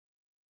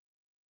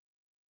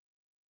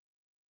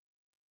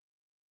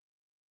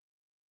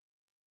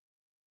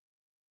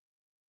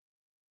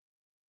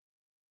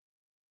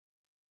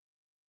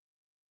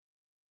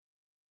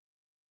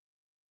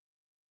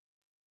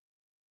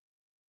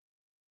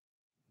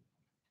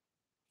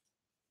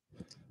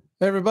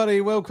Hey everybody,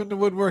 welcome to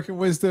Woodworking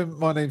Wisdom.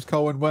 My name's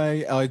Colwin.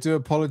 I do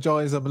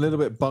apologise. I'm a little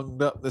bit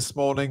bunged up this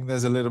morning.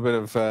 There's a little bit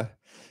of, I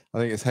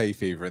think it's hay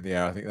fever in the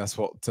air. I think that's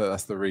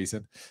that's the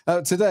reason.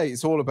 Today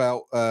it's all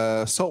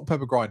about salt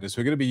pepper grinders.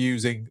 We're going to be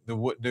using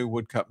the new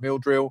Woodcut mill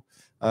drill,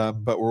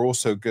 but we're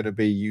also going to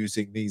be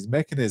using these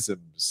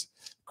mechanisms,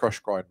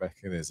 crush grind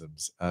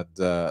mechanisms, and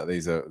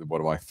these are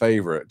one of my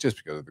favourite just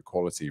because of the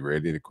quality,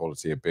 really, the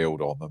quality of build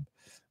on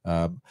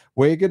them.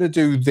 We're going to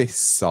do this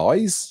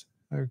size.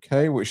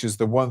 Okay, which is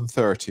the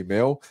 130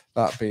 mil,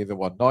 that being the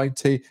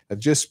 190. And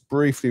just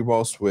briefly,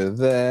 whilst we're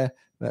there,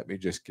 let me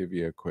just give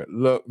you a quick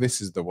look.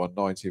 This is the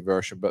 190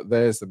 version, but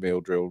there's the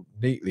mill drill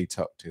neatly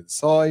tucked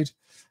inside.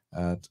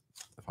 And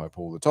if I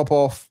pull the top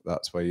off,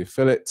 that's where you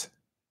fill it.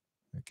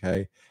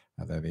 Okay,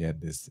 and then the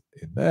end is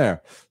in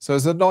there. So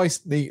it's a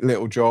nice, neat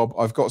little job.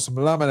 I've got some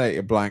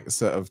laminated blanks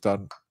that I've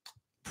done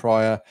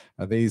prior,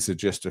 and these are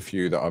just a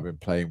few that I've been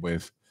playing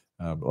with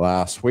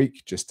last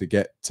week just to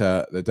get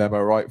the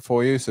demo right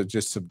for you. So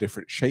just some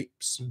different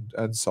shapes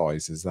and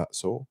sizes,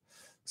 that's all.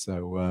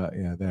 So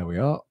yeah, there we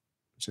are.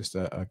 Just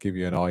I'll give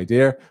you an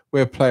idea.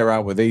 We'll play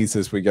around with these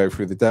as we go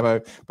through the demo.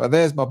 But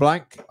there's my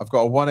blank. I've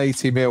got a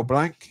 180 mil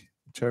blank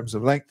in terms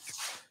of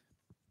length.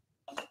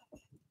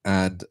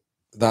 And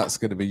that's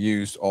going to be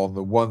used on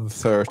the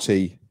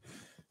 130.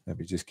 Let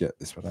me just get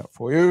this one out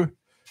for you.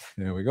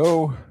 There we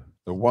go.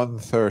 The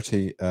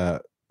 130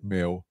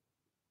 mil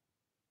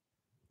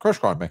crush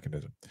grind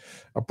mechanism.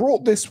 I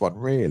brought this one,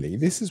 really.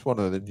 This is one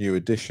of the new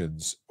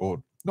additions,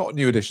 or not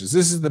new additions.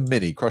 This is the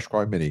mini, crush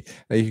grind mini.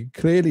 Now you can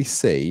clearly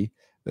see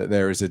that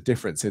there is a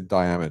difference in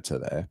diameter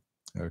there.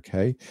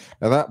 Okay.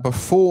 Now that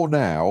before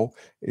now,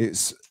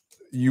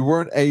 you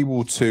weren't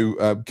able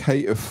to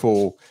cater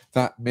for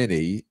that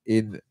mini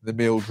in the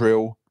mill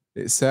drill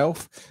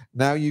itself.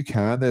 Now you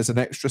can. There's an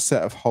extra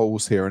set of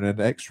holes here and an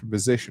extra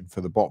position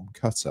for the bottom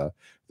cutter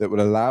that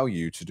will allow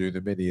you to do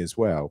the mini as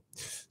well.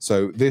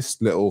 So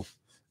this little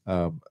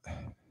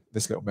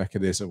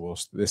mechanism, or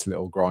this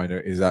little grinder,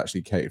 is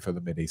actually catered for the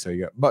mini, so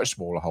you get a much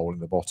smaller hole in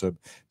the bottom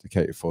to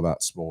cater for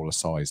that smaller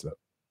size look.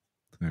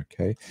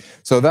 Okay,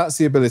 so that's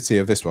the ability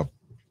of this one.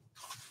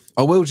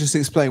 I will just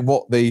explain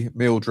what the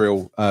mill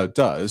drill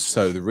does.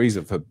 So the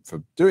reason for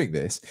doing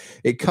this,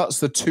 it cuts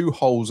the two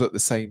holes at the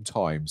same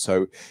time.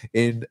 So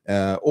in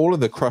all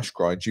of the crush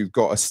grinds, you've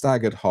got a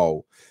staggered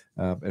hole.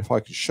 If I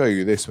can show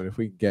you this one, if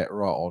we can get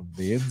right on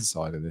the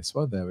inside of this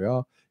one, there we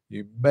are.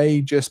 You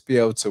may just be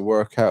able to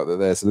work out that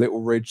there's a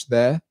little ridge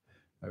there.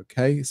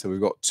 Okay, so we've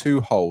got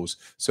two holes.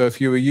 So if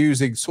you were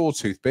using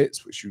sawtooth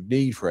bits, which you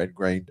need for end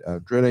grain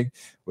drilling,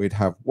 we'd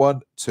have 1,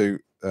 2,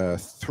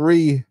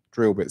 3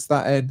 drill bits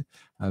that end,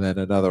 and then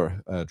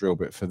another drill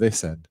bit for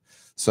this end.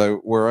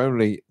 So we're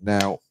only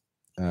now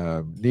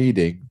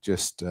needing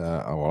just,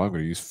 well, I'm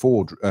going to use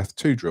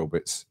 2 drill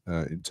bits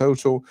in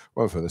total,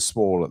 one for the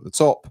small at the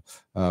top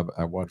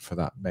and one for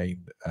that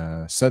main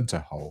center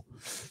hole.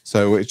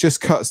 So it just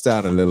cuts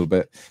down a little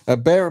bit.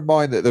 Bear in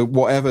mind that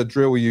whatever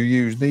drill you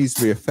use needs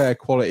to be a fair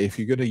quality if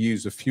you're going to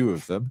use a few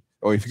of them,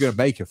 or if you're going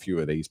to make a few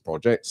of these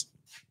projects.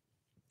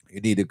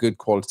 You need a good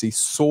quality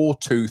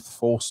sawtooth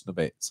Forstner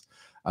bit,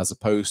 as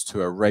opposed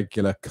to a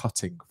regular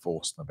cutting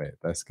Forstner bit.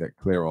 Let's get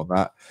clear on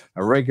that.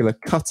 A regular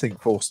cutting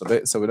Forstner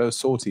bit, so with no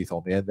sawteeth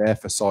on the end, they're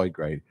for side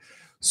grain.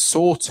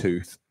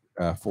 Sawtooth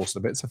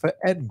Forstner bits are for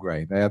end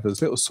grain. They have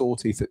those little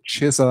sawteeth that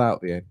chisel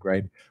out the end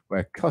grain,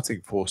 where cutting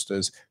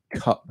Forstners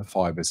cut the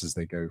fibers as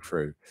they go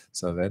through.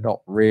 So they're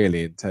not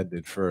really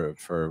intended for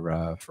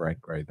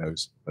end grain,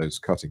 those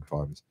cutting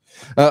fibers.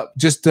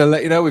 Just to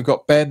let you know, we've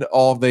got Ben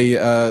on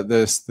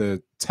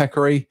the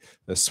techery,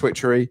 the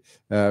switchery,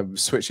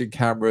 switching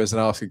cameras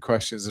and asking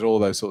questions and all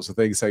those sorts of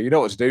things. So you know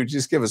what to do.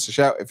 Just give us a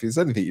shout if there's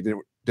anything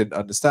you didn't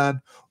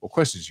understand or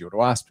questions you want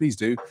to ask. Please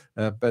do.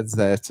 Ben's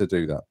there to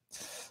do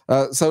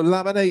that. So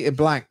laminated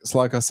blanks,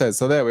 like I said.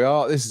 So there we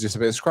are. This is just a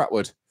bit of scrap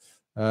wood.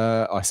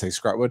 I say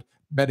scrap wood.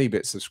 Many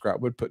bits of scrap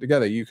wood put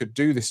together. You could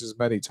do this as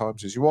many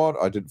times as you want.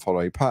 I didn't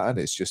follow a pattern.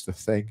 It's just a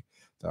thing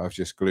that I've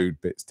just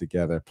glued bits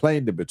together,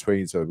 planed in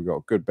between, so we've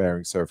got good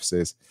bearing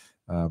surfaces.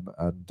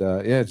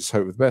 Yeah, just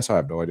hope for the best. I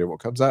have no idea what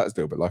comes out. It's a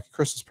little bit like a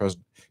Christmas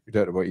present. You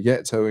don't know what you get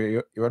until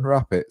you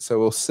unwrap it. So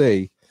we'll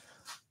see.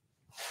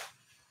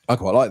 I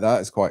quite like that.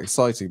 It's quite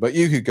exciting. But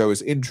you could go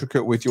as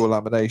intricate with your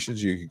laminations.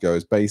 You could go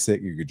as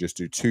basic. You could just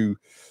do two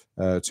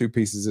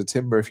pieces of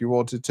timber if you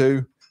wanted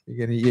to. You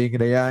get a yin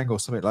and a yang or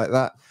something like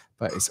that.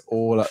 But it's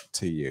all up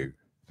to you.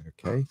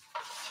 Okay.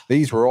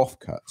 These were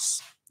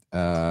offcuts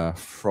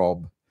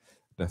from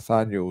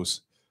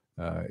Nathaniel's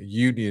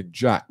Union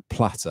Jack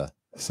platter.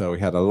 So we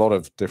had a lot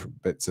of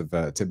different bits of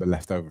timber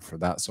left over from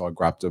that. So I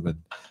grabbed them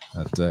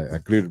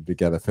and glued them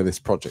together for this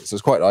project. So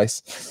it's quite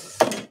nice.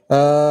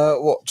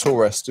 What tool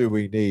rest do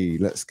we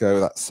need? Let's go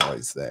that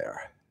size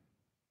there.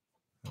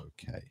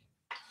 Okay.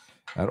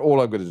 And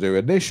all I'm going to do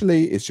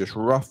initially is just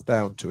rough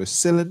down to a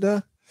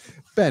cylinder.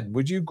 Ben,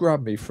 would you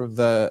grab me from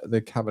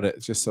the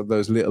cabinet just some of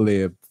those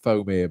little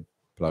foam ear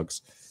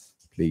plugs,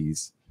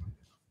 please?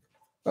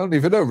 Only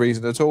for no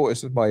reason at all.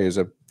 It's just my ears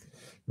are a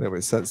little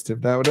bit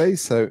sensitive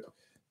nowadays, so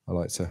I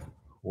like to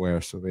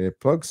wear some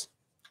earplugs.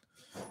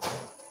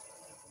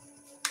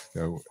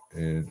 Go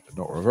in,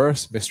 not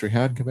reverse. Mystery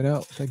hand coming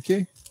out. Thank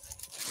you.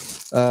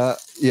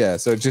 Yeah,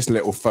 so just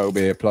little foam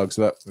ear plugs.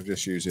 Look, I'm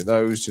just using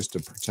those just to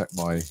protect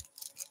my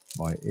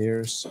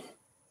ears.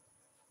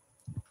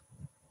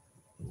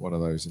 One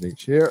of those in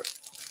each ear.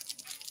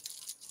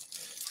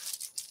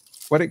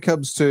 When it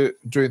comes to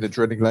doing the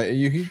drilling later,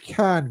 you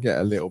can get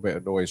a little bit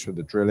of noise from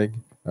the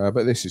drilling,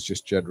 but this is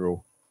just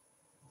general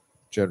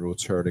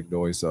turning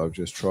noise that I've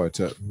just tried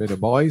to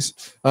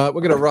minimize. We're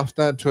going to rough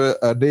down to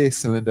a near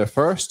cylinder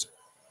first.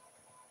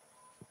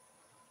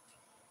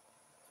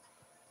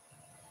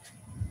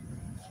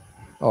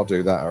 I'll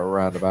do that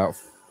around about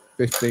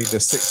 15 to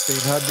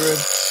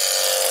 1600.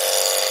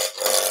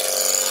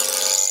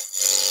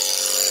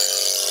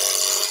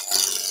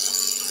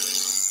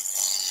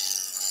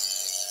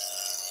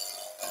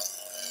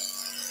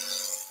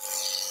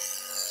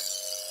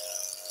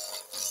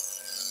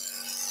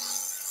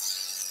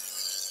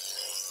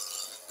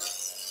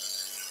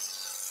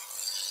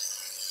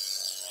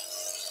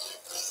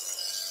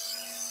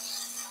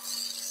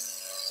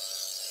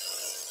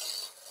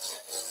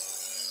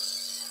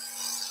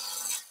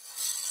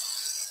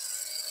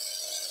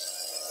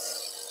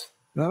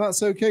 Now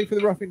that's okay for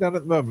the roughing down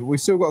at the moment. We've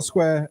still got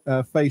square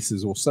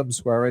faces or some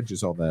square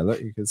edges on there.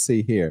 Look, you can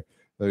see here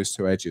those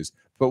two edges.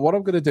 But what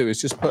I'm going to do is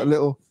just put a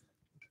little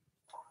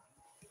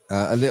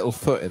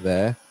foot in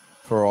there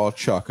for our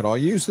chuck, and I'll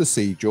use the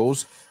seed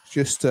jaws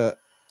just to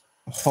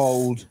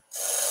hold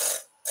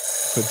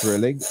for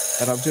drilling.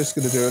 And I'm just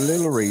going to do a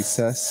little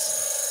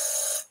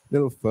recess,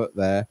 little foot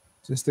there,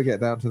 just to get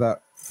down to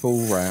that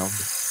full round.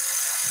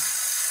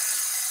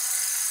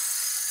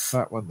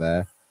 That one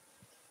there.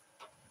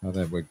 And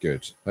then we're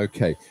good.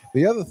 Okay.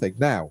 The other thing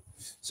now,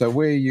 so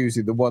we're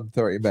using the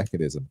 130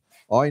 mechanism.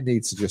 I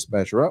need to just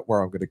measure up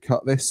where I'm going to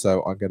cut this.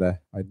 So I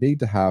need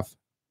to have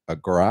a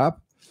grab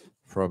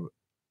from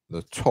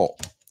the top.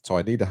 So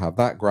I need to have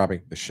that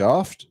grabbing the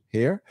shaft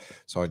here.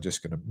 So I'm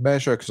just going to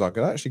measure because I'm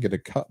actually going to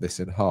cut this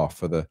in half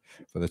for the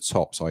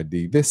top. So I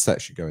need this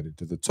section going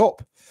into the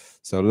top.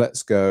 So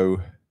let's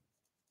go.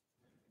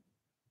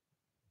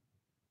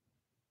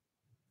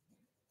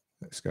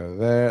 Let's go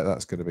there.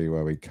 That's going to be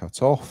where we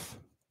cut off.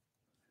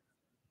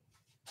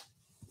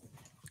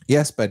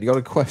 Yes, Ben, you got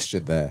a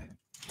question there?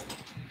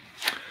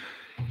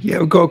 Yeah,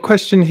 we've got a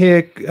question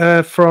here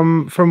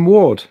from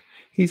Ward.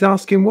 He's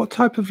asking, what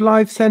type of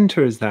live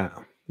center is that?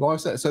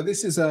 Live center. So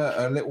this is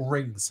a little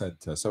ring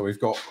center. So we've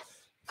got,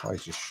 if I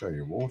just show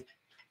you, Ward.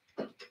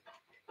 Get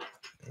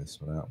this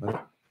one out a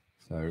minute.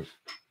 So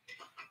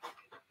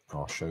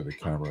I'll show the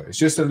camera. It's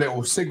just a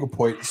little single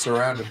point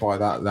surrounded by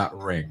that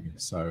ring.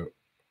 So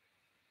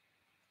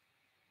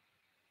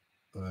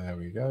there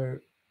we go.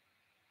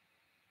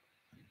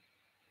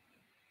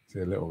 See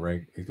a little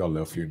ring. He's got a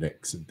little few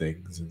nicks and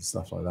dings and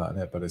stuff like that in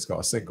it, but it's got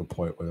a single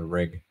point with a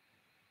ring.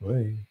 All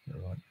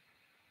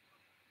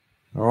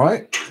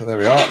right. So there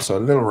we are. So a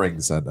little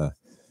ring center.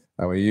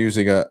 And we're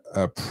using a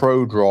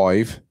Pro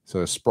Drive,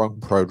 so a sprung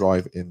Pro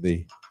Drive in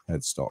the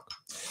headstock.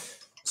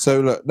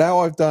 So look, now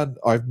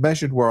I've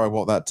measured where I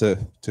want that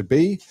to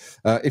be.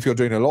 If you're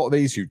doing a lot of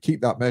these, you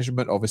keep that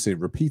measurement, obviously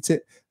repeat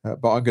it.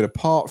 But I'm going to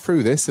part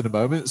through this in a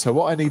moment. So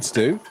what I need to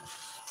do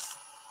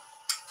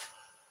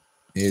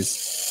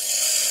is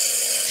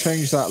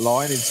change that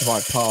line into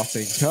my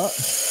parting cut.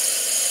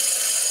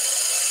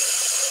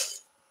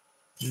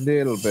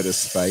 Little bit of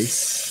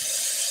space.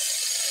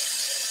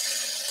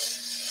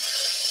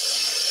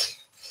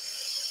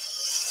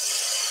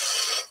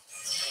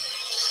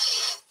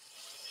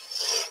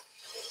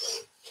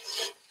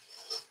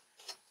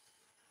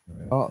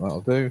 Oh,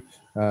 that'll do.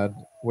 And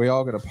we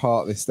are going to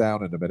part this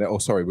down in a minute. Oh,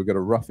 sorry, we're going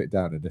to rough it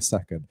down in a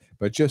second.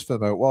 But just for the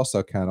moment, whilst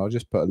I can, I'll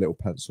just put a little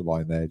pencil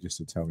line there just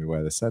to tell me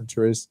where the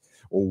center is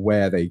or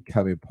where they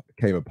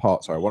came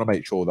apart. So I want to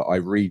make sure that I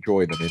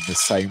rejoin them in the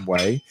same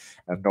way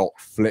and not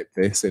flip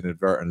this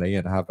inadvertently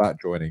and have that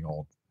joining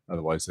on.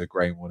 Otherwise, the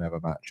grain will never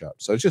match up.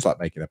 So it's just like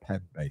making a pen,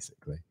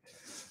 basically.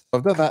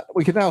 I've done that.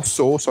 We can now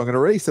saw, so I'm going to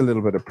release a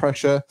little bit of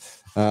pressure.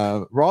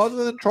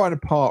 Rather than trying to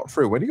part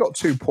through, when you've got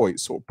 2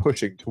 points sort of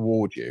pushing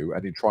toward you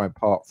and you try and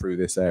part through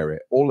this area,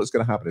 all that's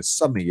going to happen is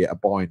suddenly you get a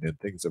bind and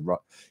things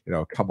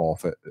are, come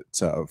off at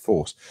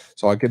force.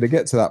 So I'm going to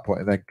get to that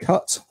point and then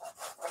cut.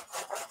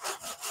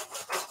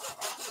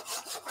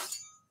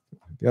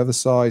 The other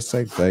side,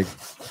 same thing.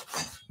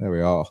 There we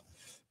are.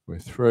 We're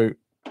through.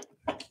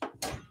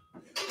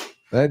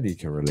 Then you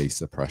can release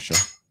the pressure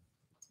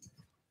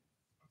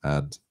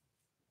and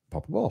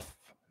pop them off.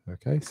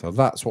 Okay, so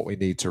that's what we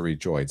need to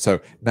rejoin. So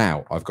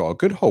now I've got a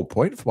good hole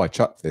point for my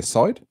chuck this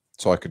side,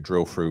 so I can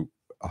drill through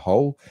a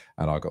hole,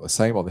 and I've got the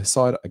same on this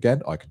side.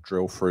 Again, I can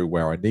drill through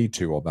where I need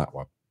to on that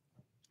one.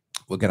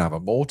 We're going to have a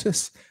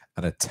mortise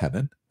and a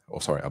tenon,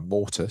 a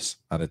mortise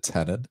and a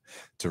tenon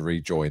to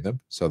rejoin them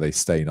so they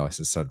stay nice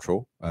and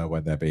central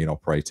when they're being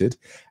operated.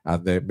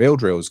 And the mill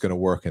drill is going to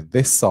work in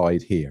this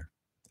side here.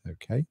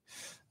 Okay,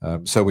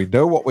 so we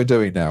know what we're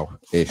doing now,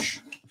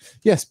 ish.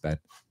 Yes, Ben.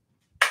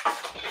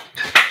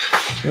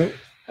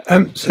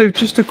 So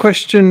just a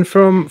question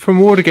from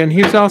Ward again.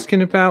 He was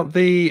asking about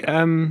the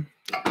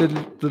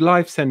the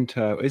live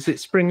center, is it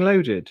spring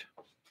loaded?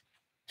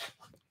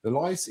 The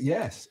lights,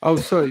 yes. Oh,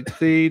 sorry,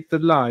 the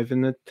live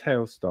and the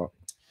tailstock.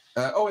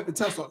 Oh, in the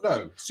tailstock,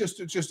 no. It's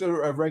just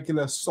a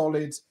regular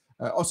solid.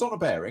 It's on a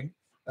bearing,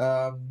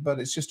 but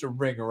it's just a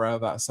ring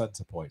around that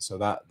center point. So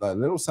that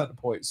little center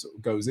point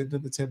goes into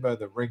the timber.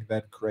 The ring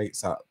then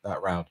creates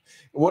that round.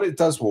 What it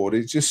does, Ward,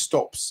 it just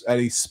stops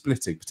any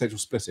potential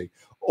splitting,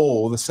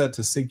 or the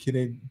center sinking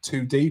in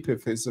too deep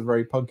if it's a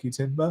very punky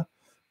timber.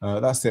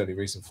 That's the only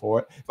reason for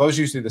it. If I was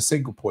using the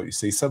single point, you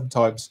see,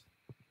 sometimes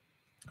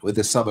with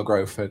the summer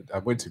growth and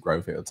winter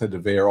growth, it'll tend to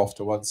veer off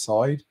to one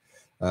side.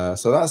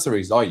 So that's the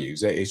reason I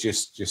use it. It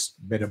just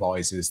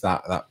minimizes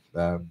that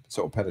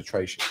sort of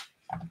penetration.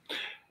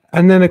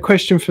 And then a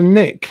question from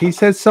Nick. He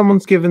says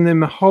someone's given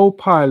them a whole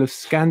pile of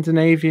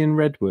Scandinavian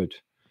redwood.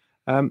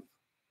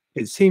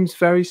 It seems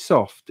very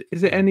soft.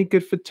 Is it any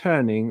good for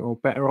turning or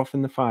better off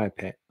in the fire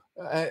pit?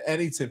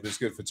 Any timber is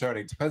good for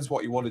turning. Depends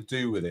what you want to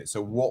do with it.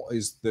 So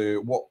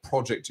what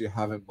project do you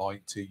have in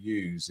mind to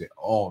use it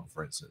on,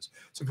 for instance?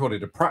 So if you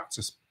wanted to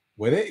practice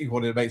with it, you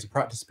wanted to make some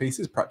practice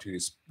pieces,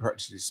 practice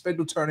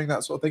spindle turning,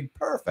 that sort of thing,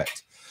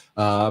 perfect.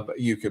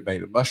 You could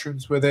make the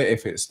mushrooms with it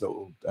if it's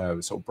little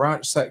sort of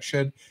branch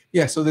section.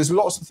 Yeah, so there's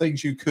lots of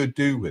things you could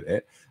do with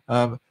it.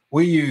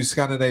 We use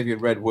Scandinavian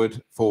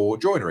redwood for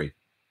joinery.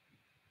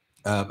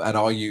 And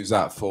I use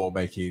that for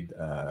making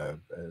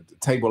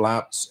table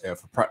lamps,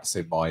 for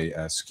practicing my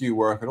skew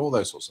work and all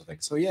those sorts of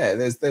things. So yeah,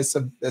 there's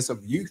some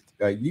use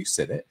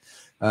in it.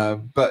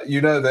 But you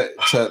know that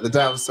the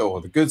downside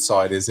or the good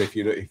side is if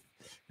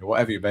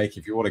whatever you make,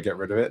 if you want to get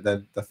rid of it,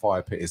 then the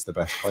fire pit is the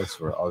best place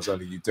for it. I was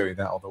only doing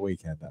that on the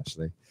weekend,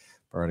 actually,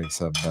 burning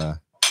some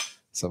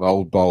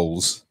old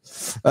bowls.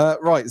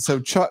 Right, so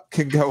Chuck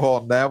can go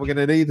on now. We're going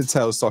to need the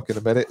tailstock in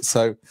a minute,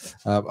 so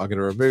I'm going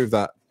to remove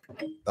that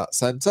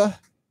center.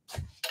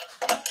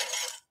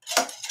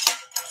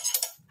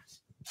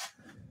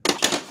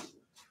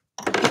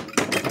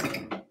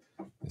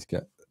 Let's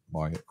get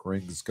my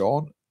rings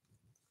gone.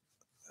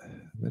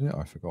 A minute,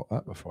 I forgot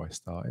that before I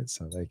started,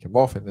 so they come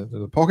off into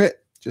the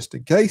pocket just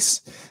in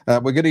case. We're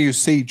going to use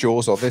seed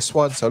jaws on this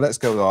one, so let's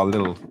go with our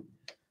little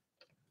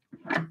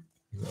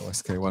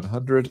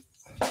SK100.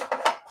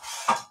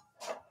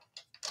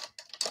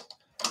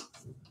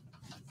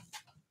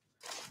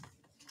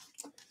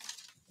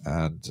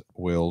 And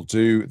we'll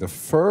do the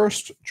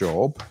first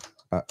job,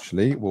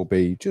 actually, will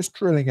be just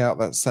drilling out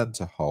that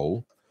center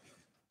hole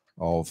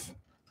of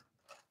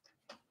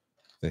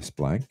this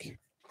blank.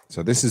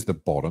 So this is the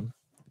bottom.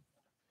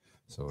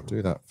 So we'll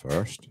do that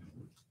first.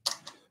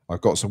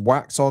 I've got some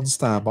wax on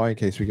standby in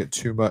case we get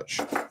too much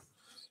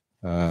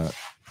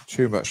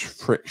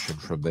friction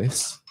from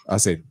this,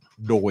 as in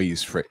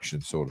noise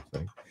friction sort of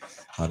thing.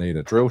 I need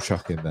a drill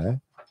chuck in there.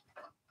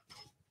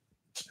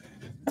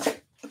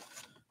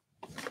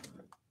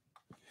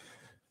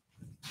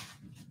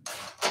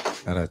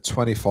 And a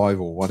 25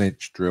 or 1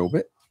 inch drill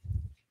bit.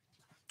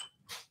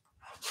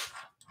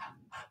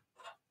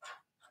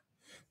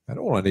 And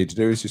all I need to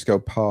do is just go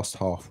past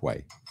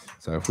halfway.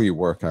 So if we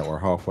work out where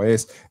halfway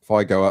is, if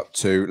I go up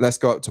to, let's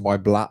go up to my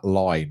black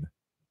line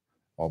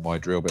on my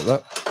drill bit.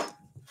 Look,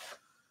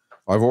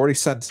 I've already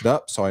centered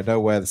up, so I know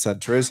where the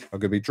center is. I'm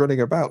going to be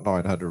drilling about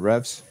 900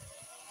 revs.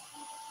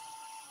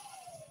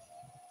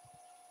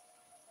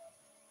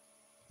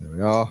 There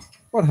we are.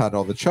 One hand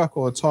on the chuck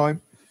all the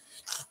time.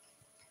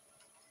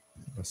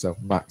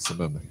 Myself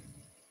maximum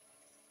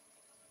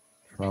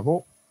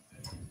travel.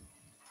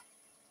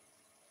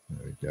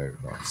 There we go,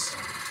 nice.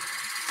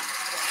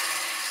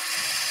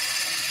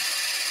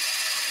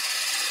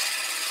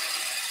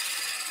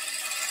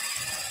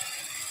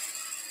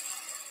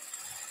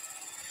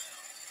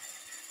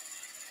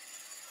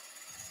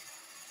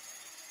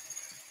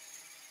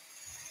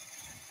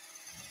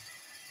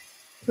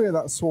 Clear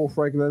that swarf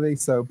regularly,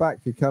 so back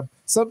you come.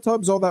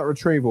 Sometimes on that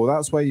retrieval,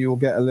 that's where you'll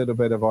get a little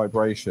bit of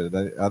vibration,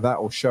 and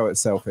that will show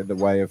itself in the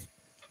way of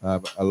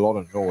a lot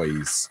of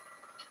noise.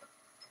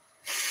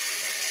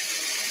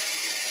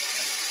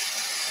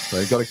 So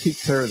you've got to keep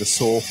clear of the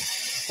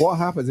swarf. What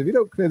happens if you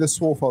don't clear the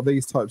swarf on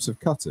these types of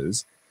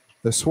cutters,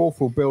 the swarf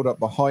will build up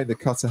behind the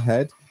cutter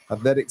head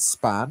and then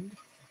expand,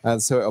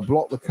 and so it'll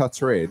block the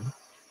cutter in.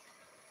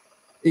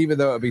 Even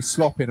though it'll be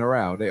slopping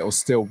around, it'll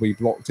still be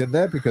blocked in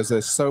there because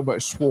there's so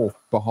much swarf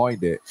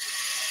behind it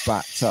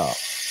backed up.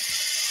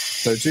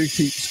 So do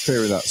keep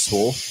clear of that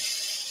swarf.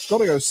 It's got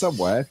to go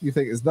somewhere. If you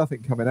think there's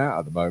nothing coming out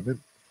at the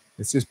moment,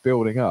 it's just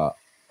building up.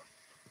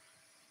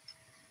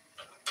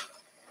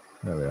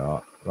 There we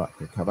are. That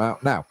can come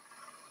out. Now,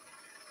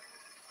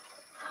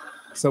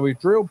 so we've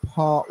drilled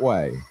part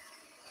way.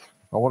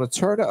 I want to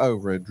turn it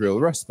over and drill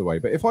the rest of the way.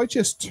 But if I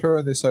just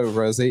turn this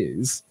over as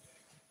is,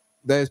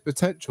 there's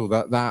potential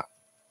that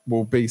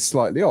will be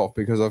slightly off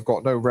because I've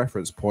got no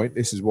reference point.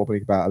 This is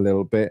wobbling about a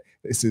little bit.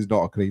 This is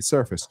not a clean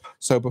surface.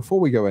 So before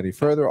we go any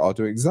further, I'll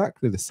do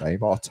exactly the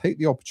same. I'll take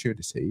the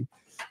opportunity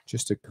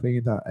just to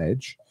clean that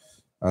edge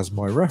as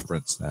my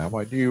reference now,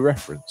 my new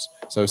reference.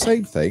 So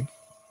same thing.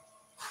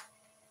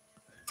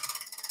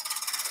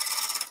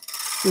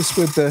 Just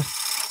with the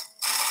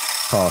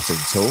parting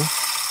tool.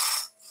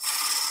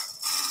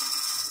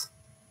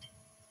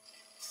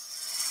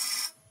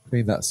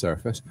 Clean that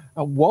surface.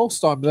 And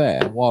whilst I'm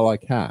there, while I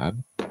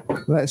can,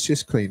 let's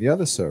just clean the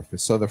other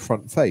surface, so the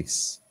front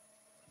face.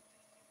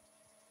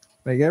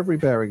 Make every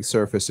bearing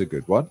surface a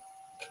good one.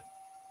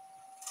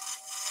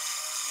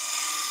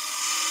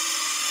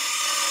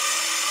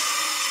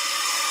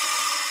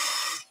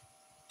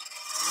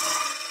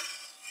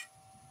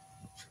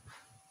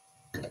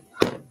 There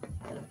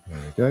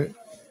we go.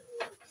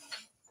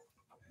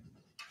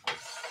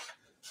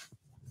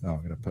 Now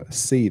I'm going to put a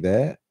C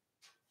there.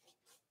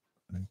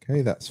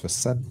 Okay, that's for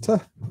center.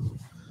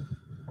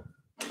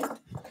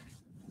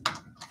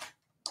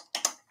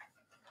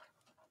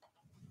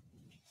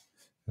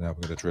 Now we're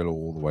going to drill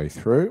all the way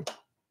through.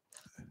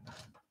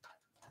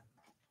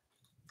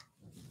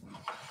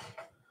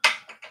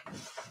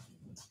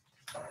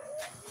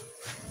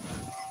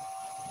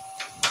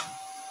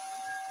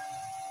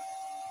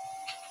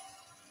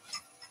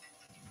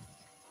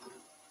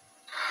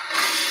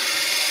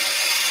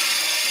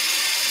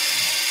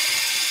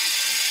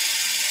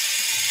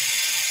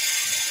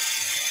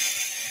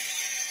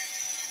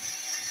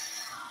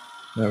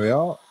 There we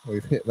are.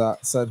 We've hit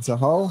that center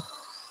hole.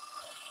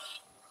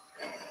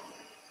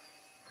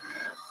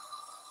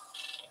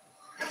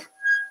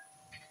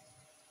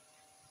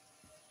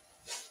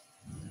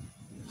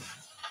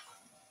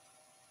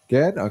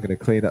 Again, I'm going to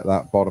clean up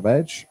that bottom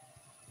edge.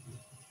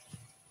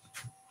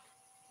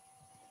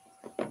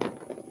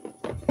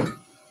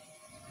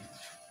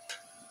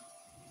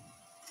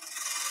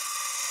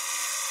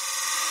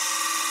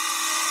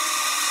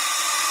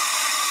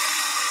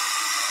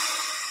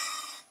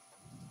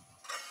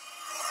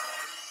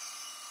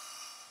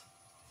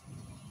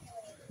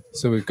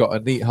 So we've got a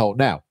neat hole.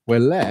 Now, we're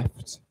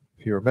left,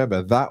 if you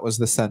remember, that was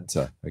the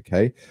center,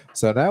 okay?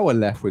 So now we're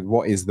left with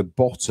what is the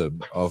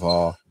bottom of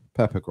our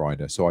pepper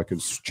grinder. So I can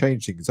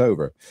change things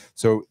over.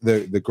 So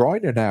the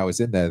grinder now is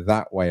in there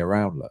that way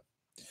around, look.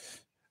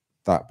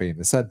 That being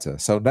the center.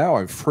 So now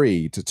I'm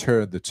free to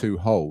turn the two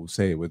holes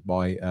here with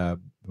my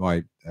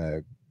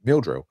mill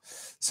drill.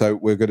 So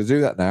we're going to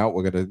do that now.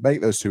 We're going to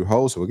make those two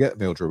holes. So we'll get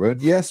the mill drill in.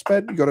 Yes,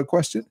 Ben, you got a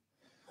question?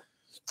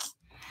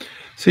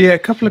 So yeah, a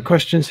couple of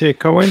questions here,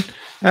 Colwin.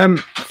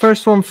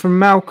 First one from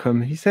Malcolm.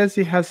 He says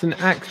he has an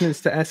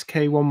Axminster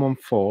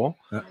SK114.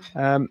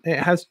 It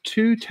has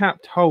 2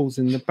 tapped holes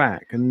in the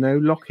back and no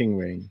locking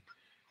ring.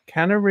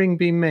 Can a ring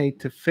be made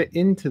to fit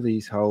into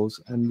these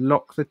holes and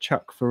lock the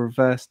chuck for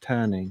reverse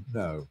turning?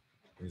 No,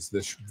 is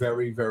the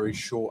very, very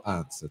short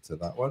answer to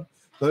that one.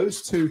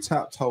 Those 2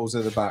 tapped holes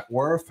in the back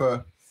were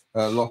for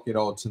locking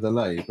onto the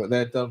lathe, but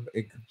they're done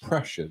in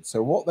compression.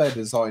 So what they're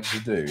designed to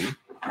do,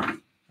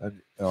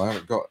 and I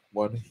haven't got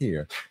one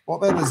here.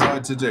 What they're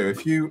designed to do,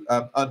 if you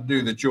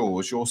undo the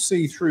jaws, you'll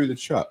see through the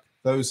chuck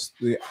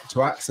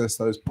to access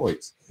those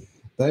points.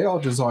 They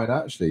are designed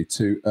actually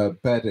to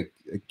bed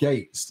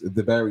against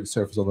the bearing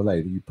surface on the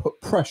lathe. You put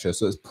pressure,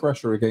 so it's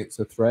pressure against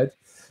the thread.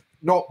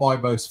 Not my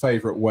most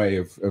favorite way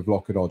of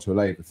locking onto a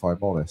lathe, if I'm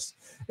honest.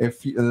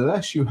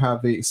 Unless you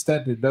have the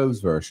extended nose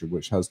version,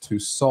 which has 2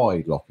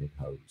 side locking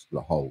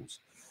holes,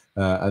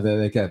 and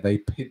then again they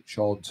pinch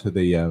onto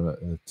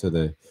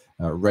the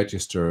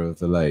register of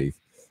the lathe,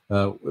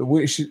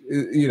 which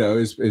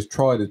is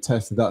tried and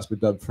tested. That's been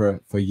done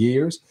for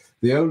years.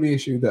 The only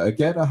issue that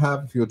again I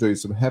have, if you're doing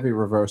some heavy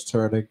reverse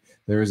turning,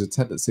 there is a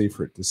tendency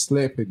for it to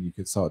slip, and you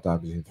can start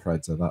damaging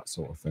threads and that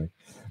sort of thing.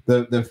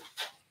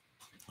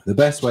 The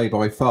best way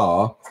by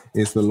far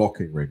is the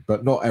locking ring,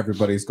 but not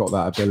everybody's got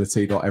that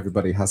ability. Not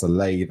everybody has a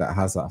lathe that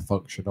has that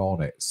function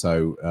on it.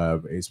 So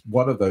it's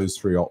one of those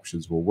 3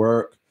 options will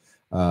work,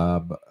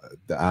 and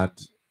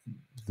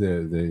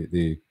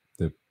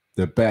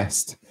the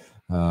best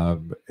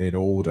in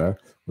order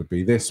would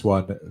be this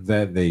one,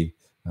 then the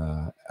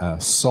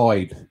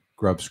side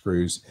grub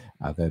screws,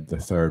 and then the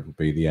third would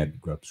be the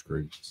end grub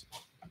screws.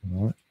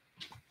 All right.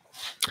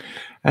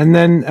 And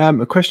then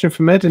a question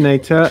from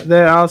Edinator.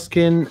 They're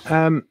asking,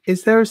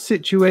 is there a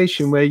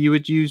situation where you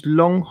would use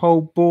long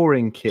hole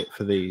boring kit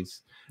for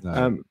these?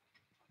 No.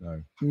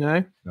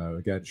 No.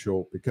 Again,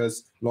 short,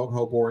 because long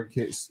hole boring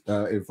kits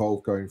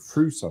involve going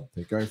through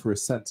something, going through a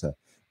center.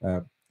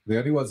 The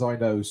only ones I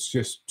know is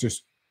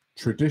just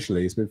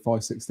traditionally it's been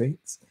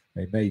 5/16.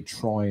 They may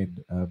try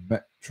and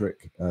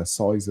metric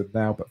size them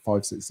now, but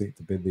 5/16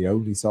 have been the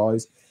only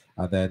size.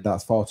 And then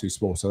that's far too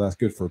small. So that's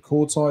good for a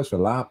cord size, for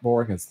lamp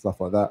boring and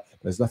stuff like that.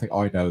 There's nothing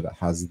I know that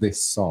has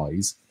this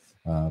size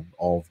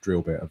of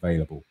drill bit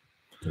available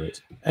to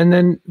it. And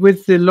then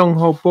with the long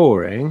hole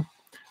boring,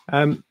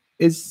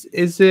 is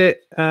there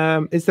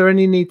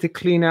any need to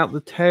clean out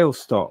the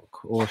tailstock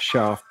or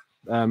shaft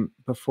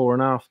before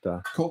and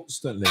after?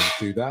 Constantly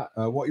do that.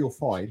 What you'll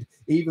find,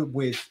 even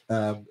with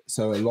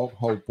so a long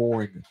hole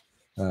boring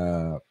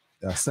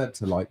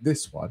center like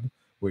this one,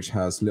 which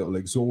has little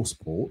exhaust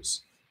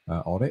ports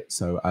on it,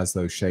 so as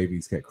those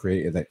shavings get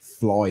created, it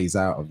flies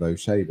out of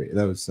those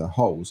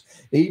holes.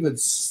 Even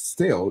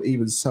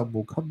some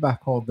will come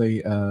back on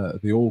the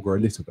auger a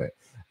little bit,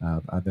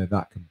 and then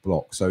that can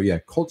block. So yeah,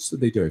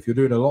 constantly do. If you're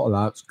doing a lot of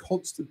lamps,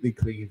 constantly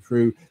clean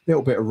through. A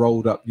little bit of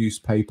rolled up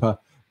newspaper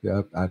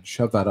Yeah, and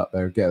shove that up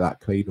there and get that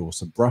clean, or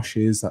some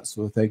brushes, that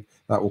sort of thing.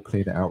 That will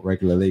clean it out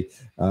regularly.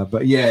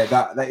 But yeah,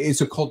 that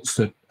is a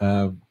constant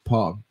part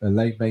of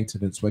lane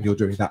maintenance when you're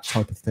doing that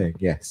type of thing.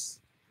 Yes.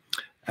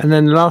 And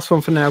then the last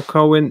one for now,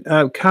 Colwin.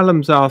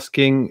 Callum's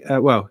asking,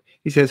 well,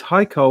 he says,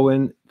 "Hi,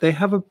 Colwin. They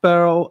have a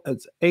barrel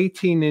that's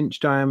 18-inch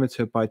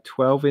diameter by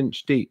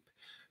 12-inch deep.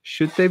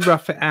 Should they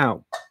rough it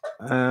out?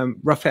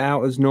 Rough it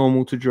out as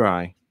normal to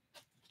dry?"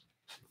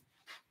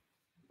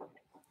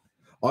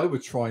 I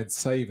would try and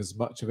save as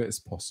much of it as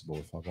possible,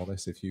 if I'm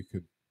honest. If you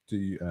could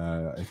do,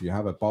 if you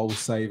have a bowl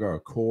saver, a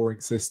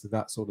coring system,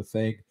 that sort of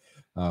thing,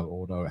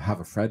 or no, have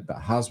a friend that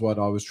has one,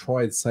 I would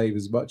try and save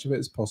as much of it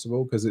as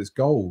possible, because it's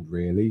gold,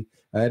 really.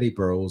 Any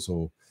burls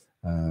or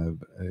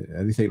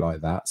anything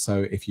like that.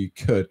 So if you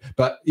could,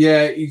 but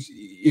yeah,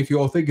 if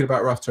you're thinking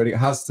about rough turning, it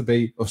has to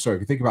be. Oh, sorry,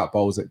 if you think about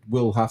bowls, it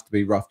will have to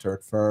be rough turn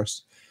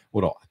first.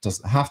 Well, not, it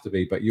doesn't have to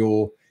be, but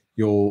you'll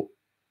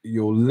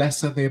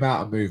lessen the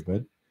amount of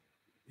movement.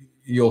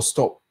 You'll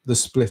stop the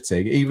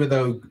splitting, even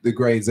though the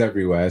grain's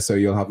everywhere, so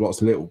you'll have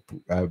lots of little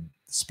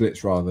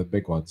splits rather than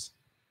big ones.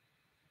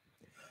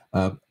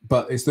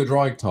 But it's the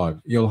drying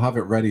time. You'll have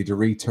it ready to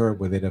return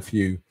within a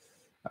few,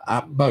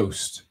 at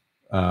most,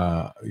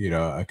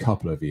 a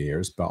couple of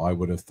years. But I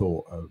would have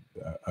thought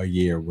a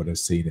year would have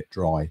seen it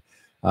dry.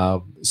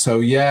 So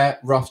yeah,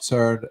 rough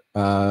turn,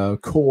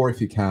 core if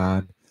you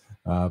can.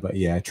 But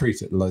yeah,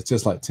 treat it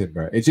just like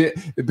timber.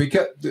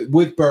 Because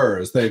with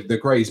burrs, the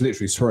gray's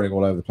literally swirling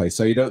all over the place,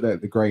 so you don't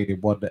get the grain in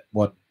one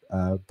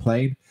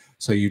plane,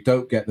 so you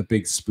don't get the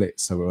big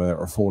splits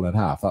or fall in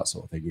half, that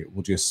sort of thing. It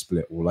will just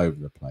split all over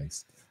the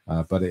place,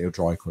 but it'll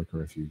dry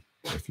quicker if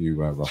you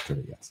rough turn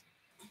it. Yes.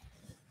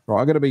 Right,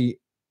 I'm going to be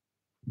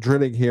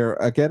drilling here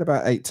again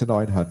about 800 to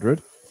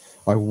 900.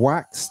 I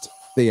waxed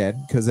the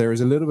end because there is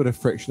a little bit of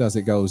friction as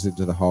it goes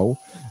into the hole.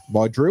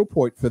 My drill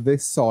point for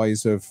this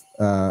size of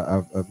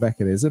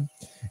mechanism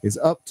is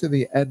up to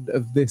the end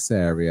of this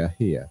area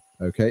here.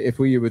 Okay, if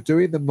we were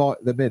doing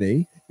the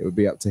mini, it would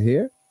be up to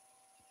here,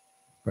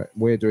 but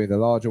we're doing the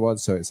larger one,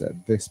 so it's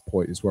at this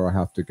point is where I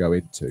have to go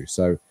into.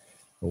 So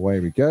away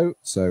we go.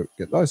 So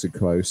get nice and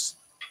close.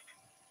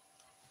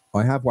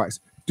 I have waxed.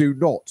 Do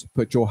not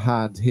put your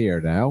hand here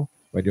now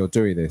when you're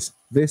doing this.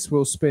 This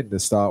will spin to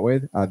start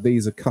with, and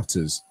these are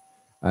cutters,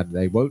 and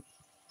they won't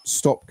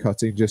stop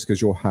cutting just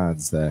because your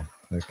hand's there.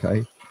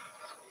 Okay.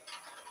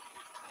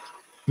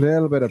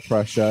 Little bit of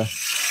pressure.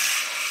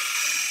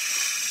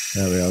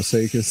 There we are. So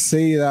you can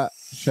see that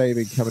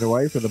shaving coming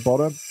away from the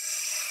bottom.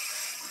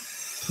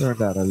 Turn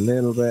that a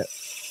little bit.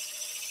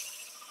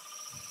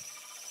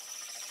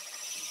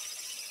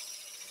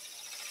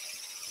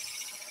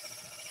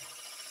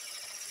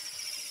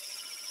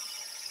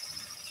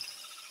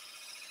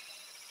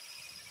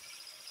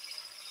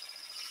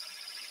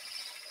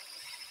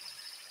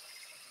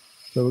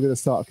 So we're going to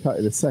start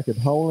cutting the second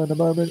hole in a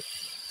moment.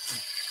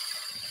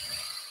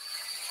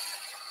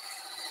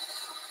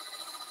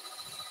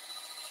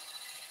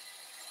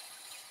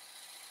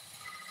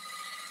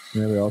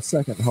 There we are,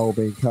 second hole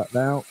being cut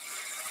now.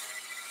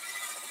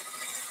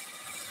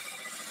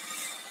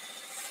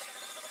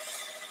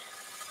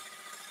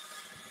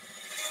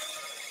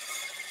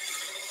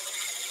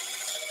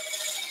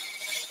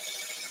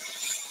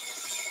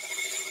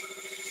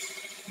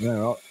 There we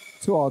are,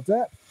 to our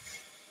depth.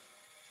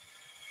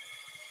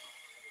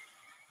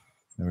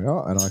 There we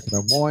are, and I can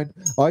unwind.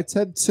 I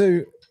tend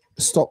to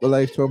stop the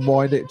lathe to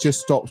unwind. It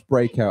just stops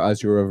breakout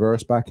as you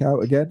reverse back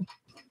out again.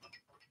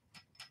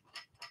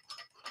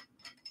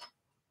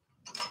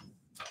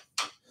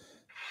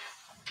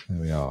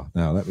 There we are.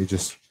 Now let me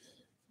just,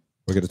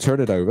 we're going to turn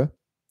it over.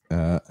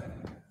 And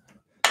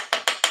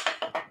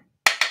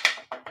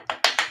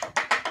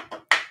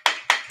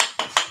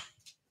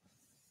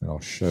I'll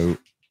show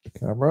the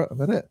camera a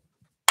minute.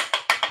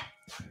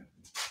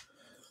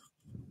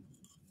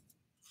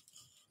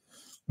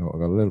 Oh, I've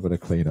got a little bit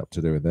of cleanup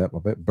to do with that. I'm a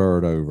bit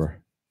burred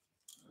over.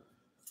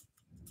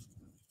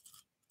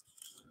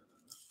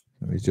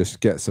 Let me just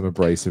get some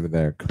abrasive in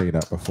there and clean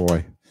up before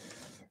I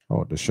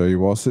want to show you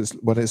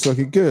when it's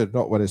looking good,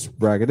 not when it's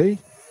raggedy.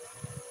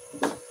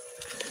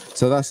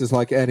 So that's just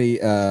like any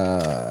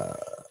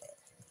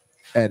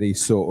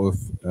sort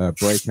of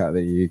breakout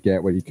that you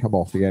get when you come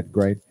off the end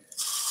grain.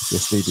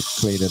 Just need to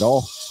clean it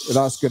off.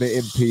 That's going to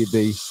impede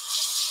the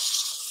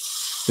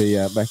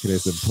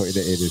mechanism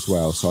putting it in as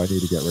well. So I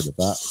need to get rid of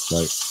that. So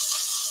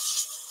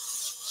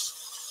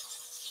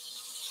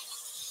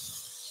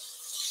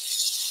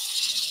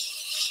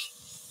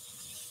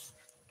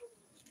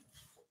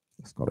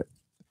that's got it.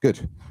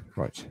 Good.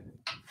 Right.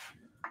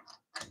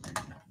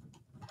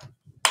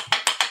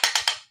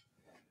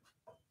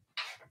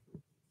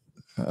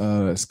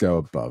 Let's go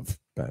above,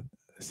 Ben.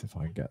 Let's see if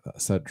I can get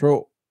that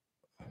central.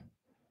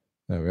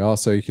 There we are.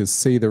 So you can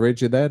see the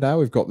ridge in there now.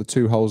 We've got the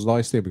two holes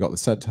nicely. We've got the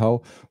center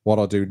hole. What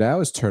I'll do now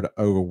is turn it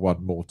over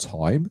one more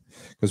time,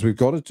 because we've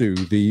got to do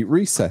the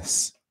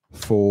recess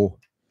or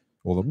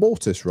the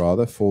mortise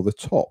rather, for the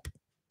top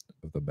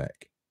of the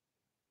mech.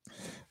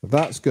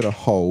 That's going to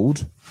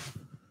hold.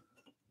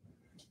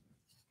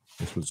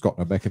 this one's got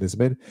no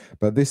mechanism in,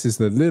 but this is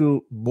the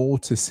little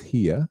mortise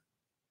here.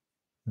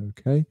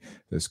 Okay,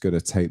 that's going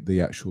to take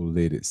the actual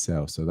lid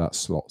itself. So that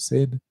slots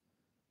in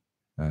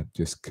and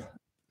just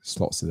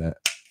slots in there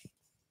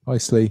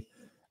nicely,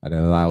 and it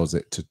allows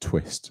it to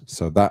twist.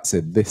 So that's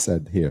in this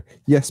end here.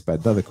 Yes, Ben,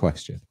 another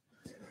question.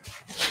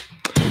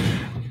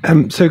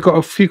 So got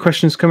a few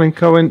questions coming,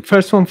 Colwin.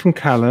 First one from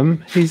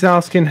Callum. He's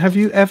asking, have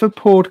you ever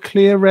poured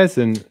clear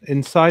resin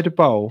inside a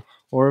bowl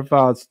or a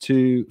vase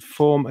to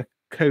form a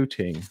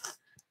coating?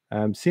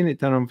 Seen it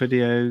done on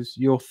videos.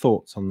 Your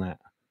thoughts on that?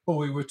 Well,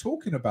 we were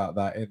talking about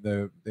that in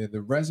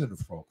the resin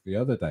frog the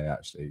other day,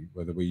 actually,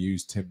 whether we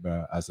use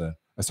timber as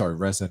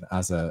resin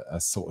as a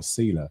sort of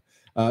sealer.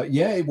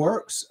 Yeah, it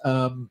works.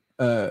 I'm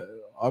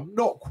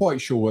not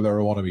quite sure whether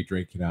I want to be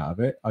drinking out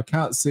of it. I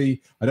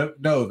don't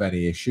know of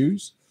any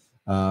issues.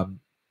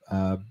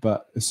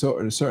 But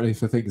certainly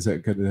for things that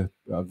are going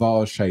to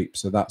vase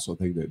shapes or that sort of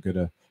thing that are going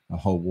to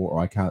hold water,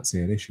 I can't see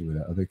an issue with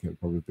it. I think it would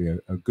probably be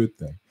a good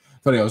thing.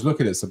 Funny, I was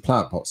looking at some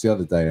plant pots the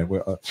other day, and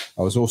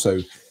I was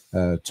also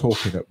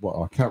talking at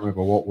I can't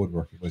remember what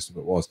woodworking wisdom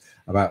it was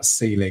about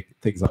sealing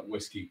things like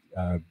whiskey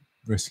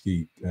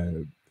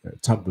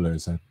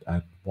tumblers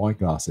and wine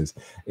glasses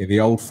in the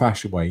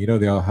old-fashioned way. You know,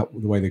 the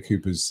way the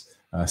Coopers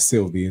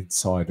seal the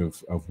inside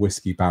of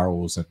whiskey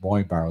barrels and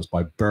wine barrels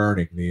by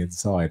burning the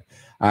inside.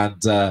 And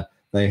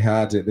they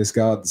had at this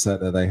garden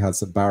centre, they had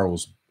some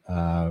barrels,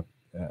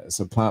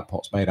 some plant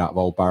pots made out of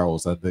old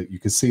barrels, and you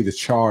could see the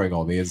charring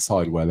on the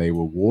inside where they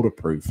were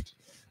waterproofed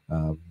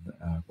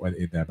when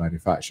in their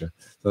manufacture.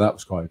 So that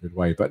was quite a good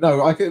way. But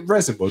no,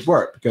 resin would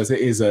work because it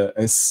is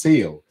a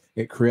seal.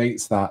 It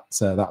creates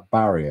that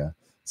barrier.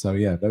 So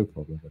yeah, no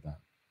problem with that.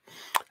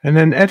 And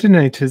then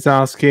Edinator's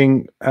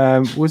asking,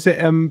 was it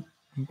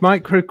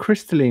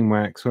microcrystalline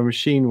wax or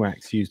machine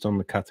wax used on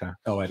the cutter?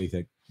 Oh,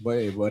 anything,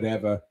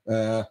 whatever.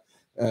 I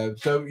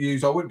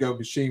wouldn't go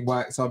machine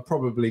wax. I'd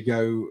probably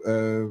go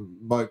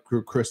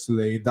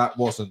microcrystalline.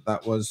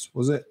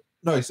 Was it?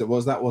 No, yes, it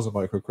was. That was a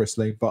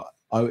microcrystalline, but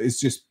it's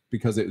just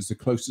because it was the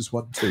closest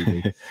one to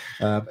me.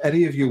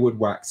 Any of your wood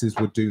waxes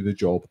would do the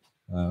job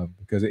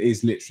because it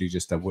is literally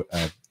just a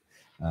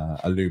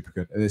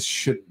lubricant. There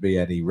shouldn't be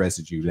any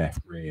residue left,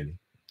 really.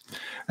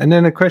 And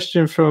then a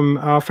question from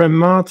our friend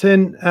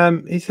Martin.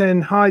 He's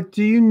saying, hi,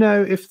 do you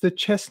know if the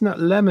chestnut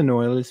lemon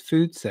oil is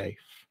food safe?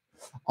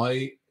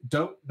 I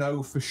don't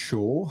know for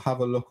sure. Have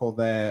a look on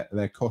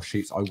their cost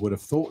sheets. I would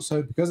have thought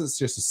so because it's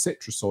just a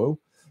citrus oil.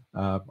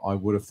 I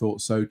would have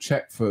thought so.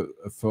 Check for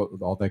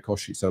on their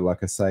cost sheet. So,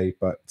 like I say,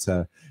 but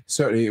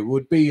certainly it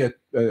would be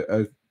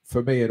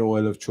for me an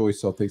oil of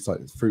choice on things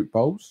like fruit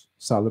bowls,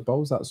 salad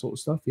bowls, that sort of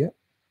stuff. Yeah.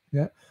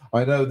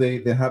 I know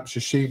the Hampshire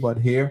SHEEN one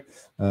here.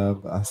 I'm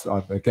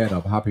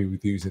happy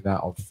with using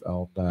that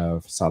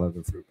on salad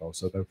and fruit bowls,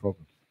 so no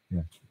problem.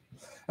 Yeah.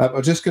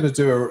 I'm just going to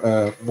do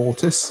a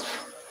mortise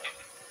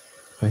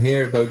for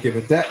here, no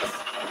given depth.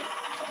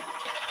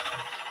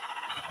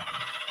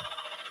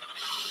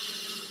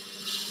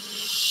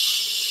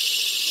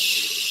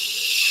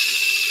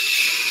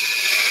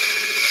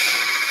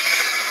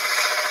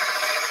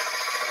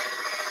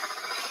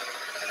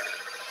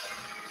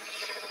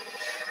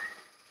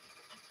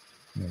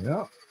 There we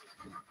are.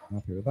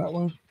 Happy with that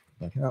one.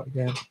 Back out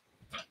again.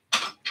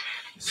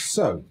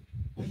 So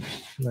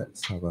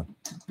let's have a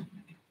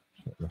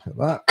look at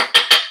that.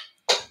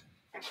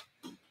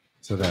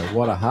 So there,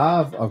 what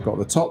I've got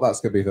the top,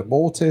 that's going to be the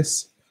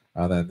mortise,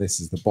 and then this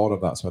is the bottom,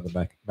 that's where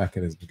the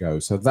mechanism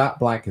goes. So that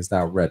blank is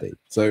now ready.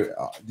 So,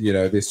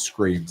 this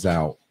screams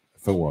out,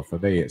 for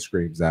me, it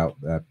screams out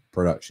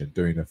production,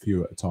 doing a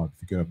few at a time.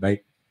 If you're going to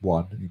make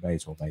one, you may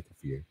as well make a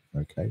few,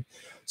 okay?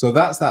 So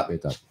that's that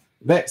bit done.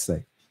 Next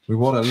thing, we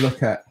want to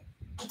look at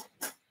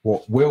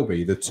what will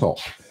be the top.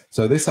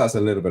 So this has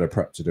a little bit of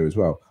prep to do as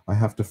well. I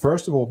have to,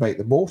 first of all, make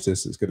the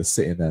mortise that's going to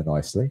sit in there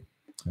nicely,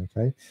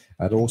 okay?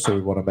 And also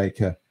we want to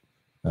make a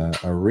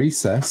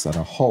recess and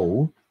a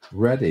hole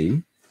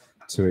ready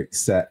to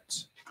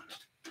accept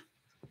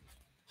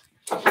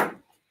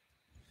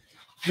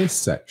this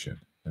section,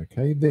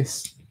 okay?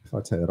 This, if I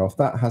take that off,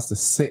 that has to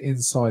sit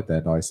inside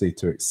there nicely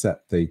to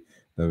accept the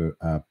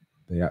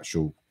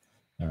actual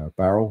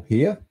barrel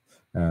here.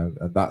 And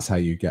that's how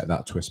you get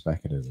that twist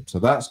mechanism. So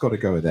that's got to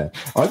go in there.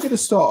 I'm going to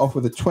start off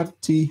with a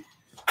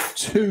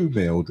 22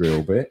 mil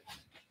drill bit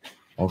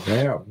on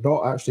there. I'm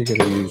not actually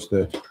going to use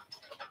the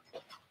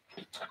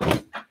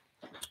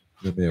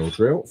mill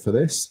drill for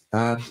this.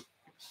 And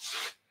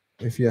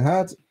if you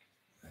had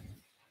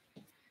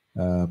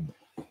the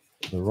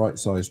right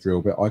size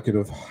drill bit, I could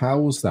have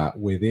housed that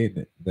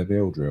within the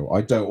mill drill.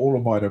 All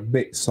of mine are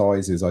mixed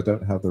sizes. I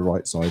don't have the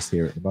right size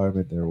here at the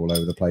moment. They're all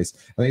over the place.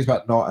 I think it's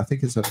about 9. I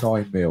think it's a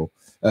 9 mil.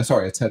 A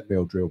 10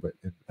 mil drill bit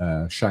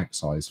in shank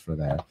size for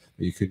there.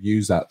 You could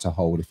use that to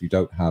hold if you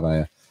don't have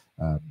a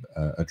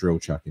drill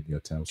chuck in your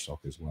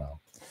tailstock as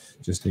well.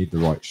 Just need the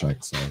right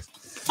shank size.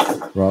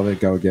 Rather than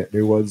go and get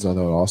new ones, I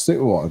know I'll stick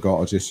with what I got.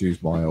 I'll just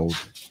use my old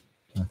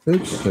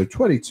method. So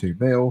 22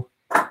 mil.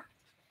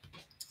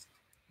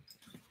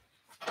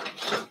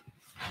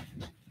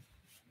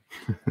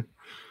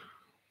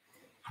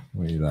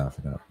 What are you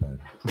laughing at, Ben?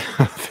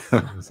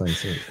 Say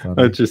something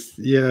funny. I just,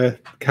 yeah,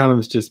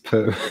 Callum's just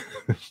put,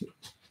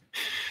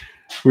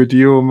 would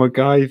you or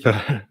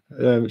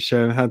MacGyver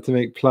show him how to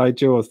make ply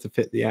jaws to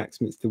fit the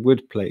Axminster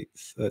wood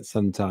plates at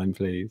some time,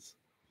 please?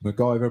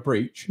 MacGyver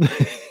breach.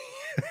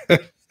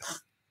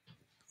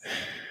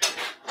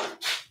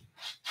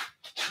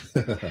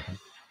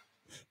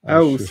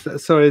 Oh, sure.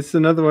 sorry, it's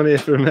another one here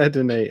from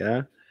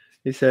Edinator.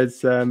 He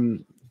says,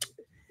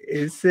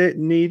 is it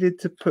needed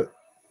to put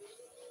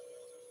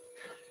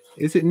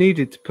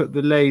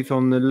the lathe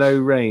on the low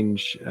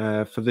range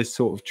for this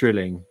sort of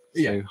drilling?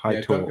 So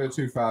high torque. Don't go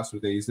too fast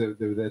with these.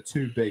 They're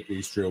too big,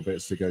 these drill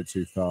bits, to go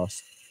too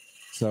fast.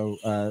 So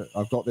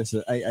I've got this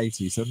at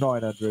 880, so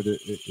 900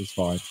 is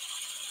fine.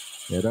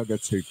 Yeah, don't go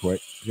too quick.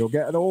 You'll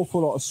get an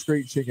awful lot of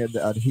screeching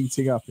and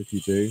heating up if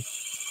you do.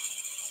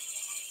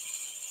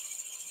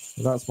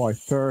 So that's my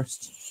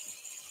first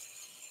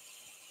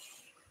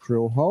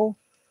drill hole.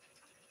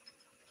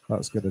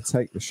 That's going to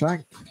take the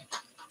shank.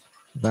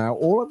 Now,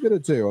 all I'm going to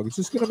do, I'm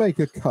just going to make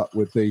a cut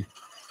with an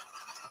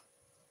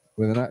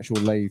actual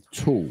lathe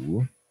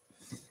tool.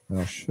 And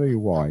I'll show you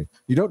why.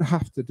 You don't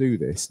have to do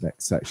this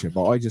next section,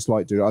 but I just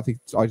like to do it.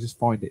 I just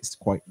find it's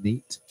quite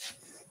neat.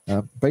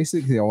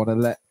 Basically, I want to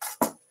let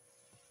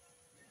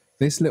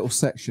this little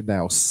section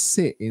now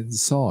sit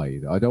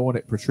inside. I don't want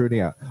it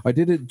protruding out. I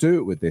didn't do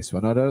it with this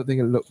one. I don't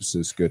think it looks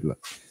as good. Look.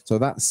 So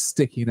that's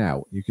sticking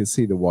out. You can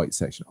see the white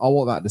section. I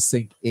want that to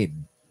sink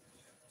in.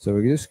 So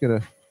we're just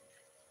going to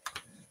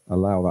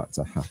allow that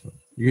to happen.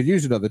 You could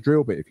use another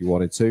drill bit if you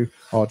wanted to.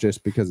 I'll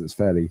just, because it's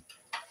fairly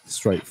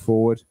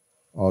straightforward,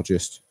 I'll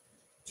just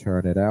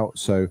turn it out.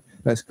 So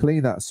let's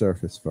clean that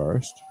surface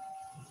first.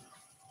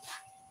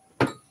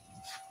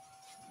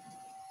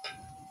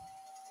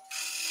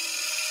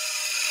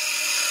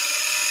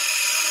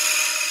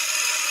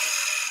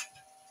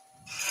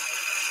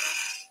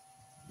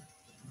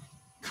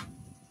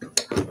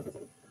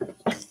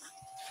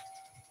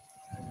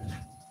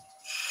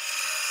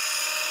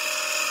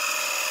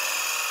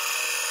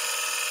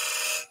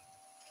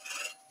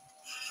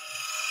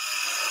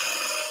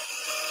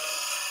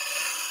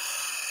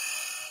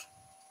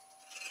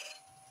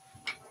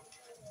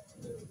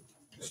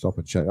 Stop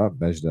and check. I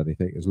haven't measured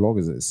anything. As long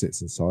as it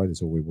sits inside,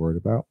 it's all we're worried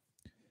about.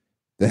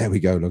 There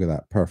we go. Look at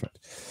that. Perfect.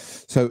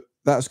 So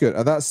that's good.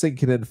 And that's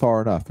sinking in far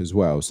enough as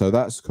well. So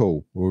that's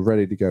cool. We're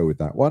ready to go with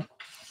that one.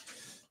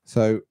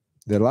 So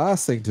the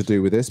last thing to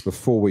do with this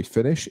before we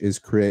finish is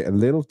create a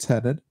little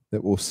tenon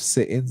that will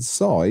sit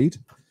inside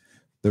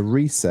the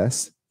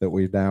recess that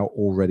we've now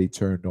already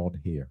turned on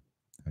here.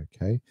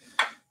 Okay.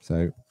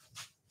 So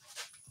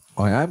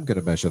I am going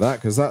to measure that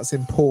because that's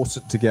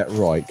important to get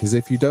right. Because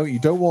if you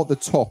don't want the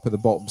top and the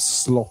bottom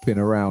slopping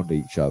around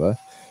each other.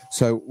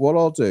 So what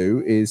I'll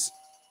do is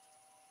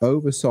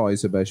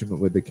oversize a measurement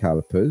with the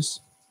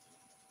calipers.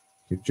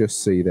 You can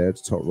just see there at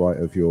the top right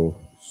of your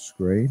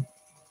screen.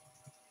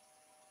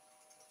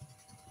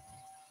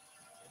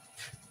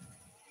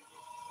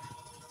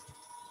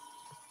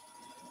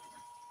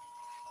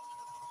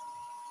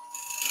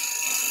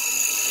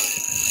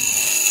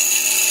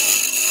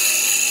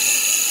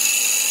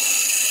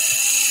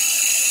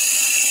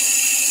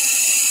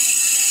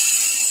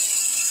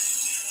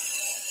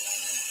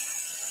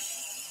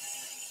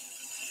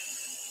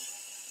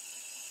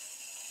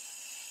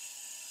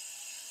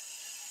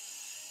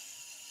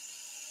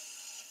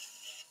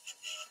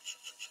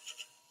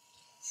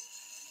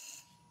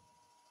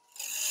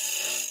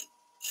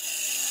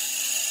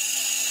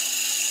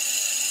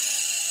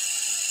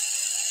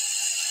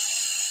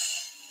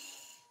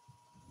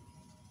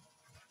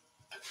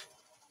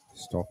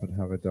 Stop and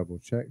have a double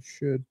check.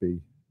 Should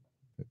be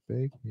a bit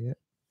big, yeah.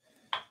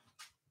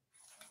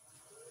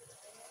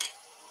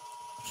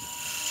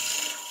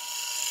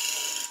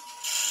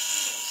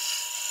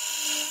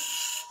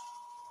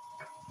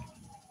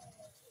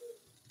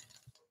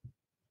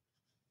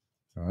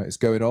 All right, it's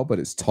going on, but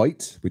it's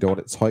tight. We don't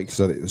want it tight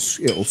so that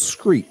it'll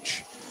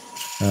screech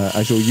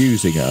as you're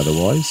using it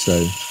otherwise. So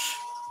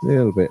a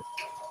little bit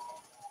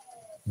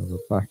of a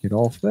backing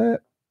off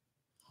there.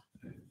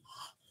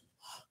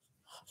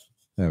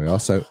 There we are.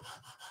 So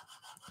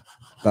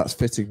that's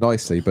fitting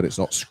nicely, but it's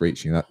not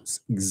screeching.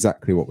 That's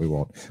exactly what we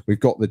want. We've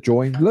got the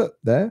join look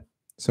there.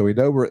 So we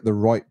know we're at the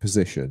right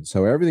position.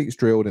 So everything's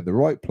drilled in the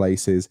right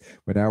places.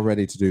 We're now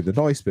ready to do the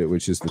nice bit,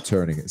 which is the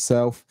turning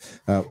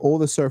itself. All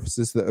the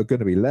surfaces that are going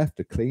to be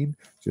left are clean.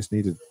 Just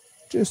needed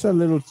just a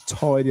little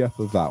tidy up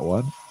of that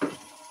one.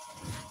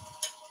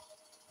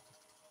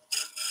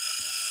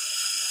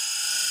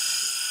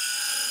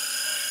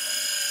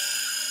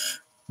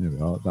 There we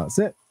are. That's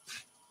it.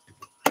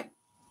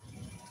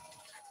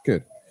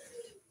 Good.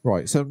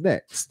 Right. So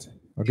next,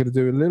 I'm going to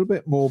do a little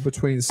bit more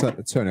between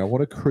center turning. I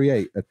want to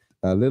create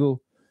a little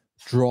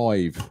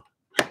drive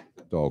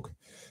dog.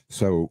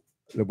 So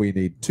we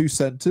need two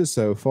centers.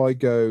 So if I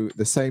go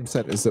the same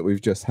centers that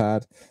we've just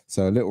had,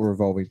 so a little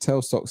revolving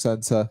tailstock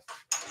center.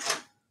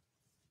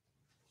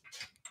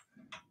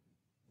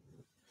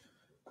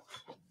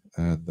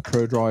 And the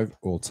Pro Drive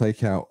will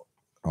take out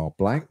our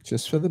blank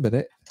just for the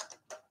minute.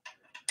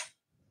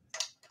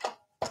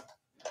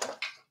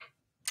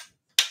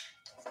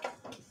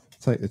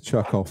 take the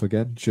chuck off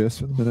again just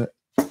for a minute.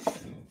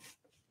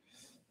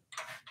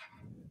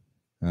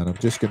 And I'm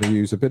just going to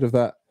use a bit of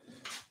that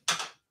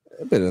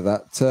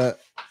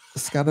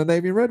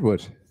Scandinavian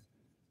redwood.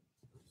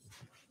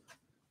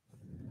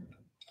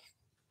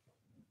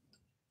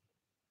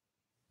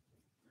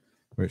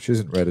 Which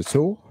isn't red at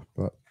all,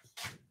 but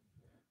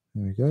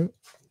there we go.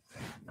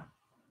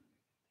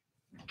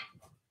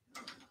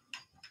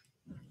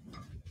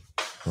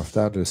 Rough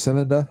down to a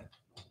cylinder.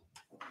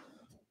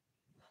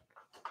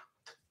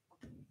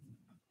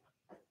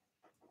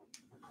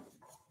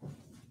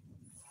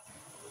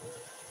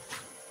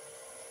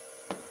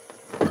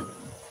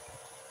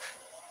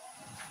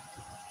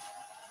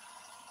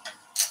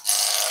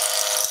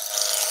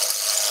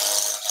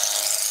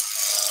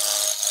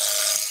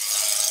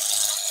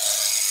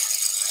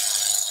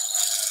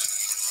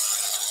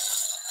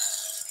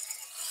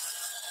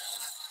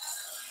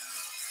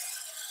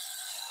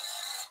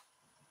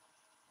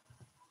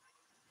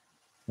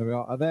 There we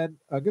are. And then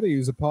I'm going to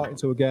use a parting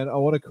tool again. I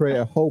want to create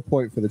a hole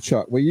point for the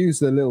chuck. We use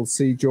the little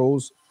C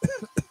jaws,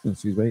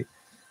 excuse me,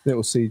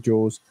 little C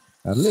jaws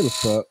and a little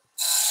foot.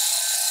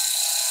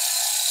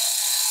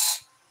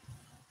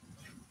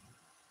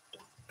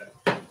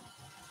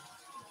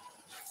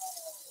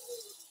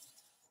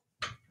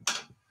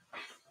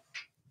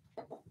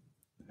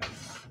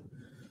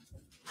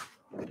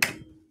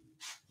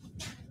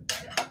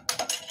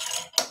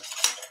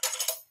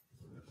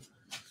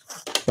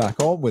 Back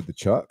on with the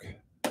chuck.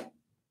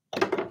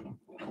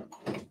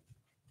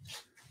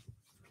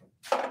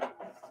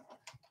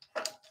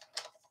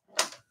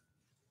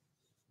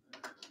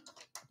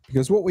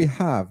 Because what we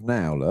have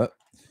now, look,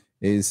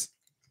 is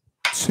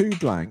two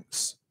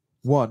blanks,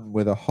 one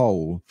with a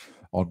hole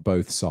on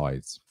both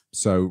sides.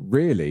 So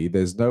really,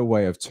 there's no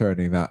way of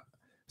turning that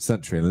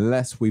century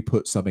unless we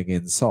put something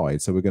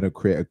inside. So we're going to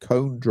create a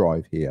cone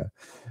drive here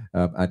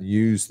and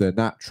use the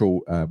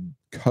natural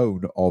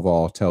cone of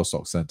our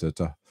tailstock center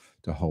to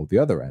hold the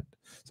other end.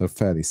 So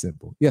fairly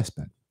simple. Yes,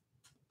 Ben?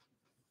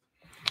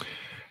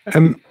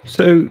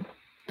 So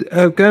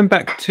going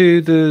back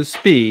to the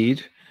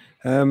speed,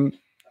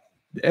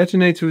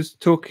 Edinator was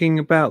talking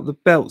about the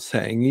belt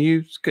setting. Are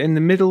you in the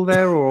middle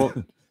there, or?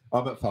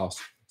 I'm at fast,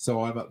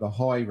 so I'm at the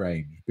high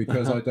range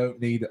because I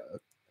don't need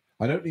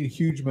a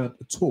huge amount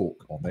of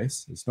torque on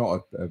this. It's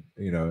not a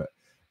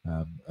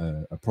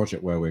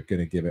project where we're going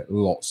to give it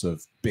lots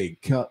of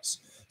big cuts.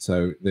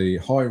 So the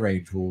high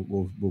range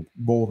will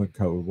more than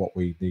cover what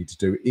we need to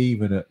do,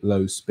 even at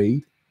low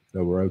speed.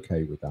 So we're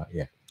okay with that,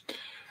 yeah.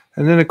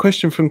 And then a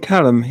question from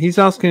Callum. He's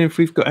asking if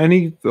we've got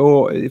any,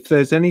 or if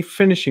there's any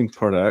finishing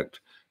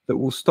product that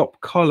will stop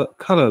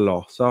color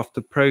loss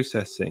after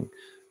processing.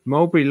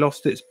 Mulberry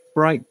lost its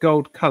bright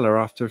gold color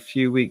after a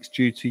few weeks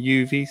due to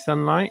UV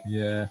sunlight.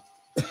 Yeah.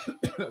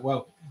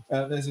 Well,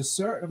 there's a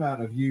certain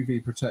amount of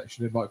UV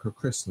protection in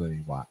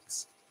microcrystalline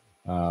wax.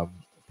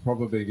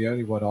 Probably the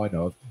only one I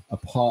know of,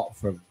 apart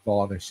from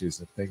varnishes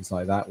and things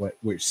like that,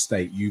 which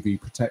state UV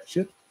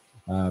protection.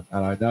 And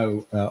I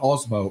know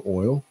Osmo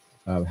oil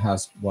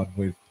has one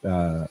with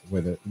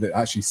that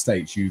actually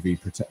states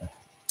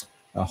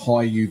a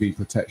high UV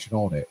protection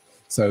on it.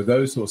 So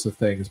those sorts of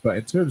things. But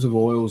in terms of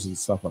oils and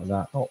stuff like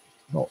that, not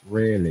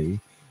really.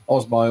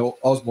 Osmo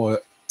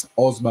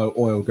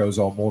oil goes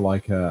on more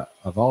like a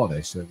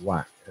varnish than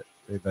wax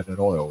than an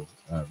oil.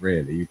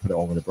 Really, you put it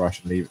on with a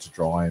brush and leave it to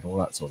dry and all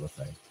that sort of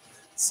thing.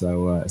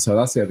 So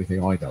that's the only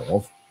thing I know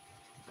of.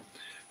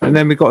 And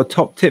then we got a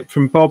top tip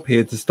from Bob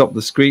here to stop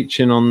the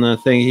screeching on the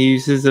thing. He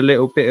uses a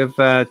little bit of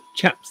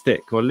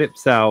chapstick or lip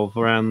salve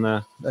around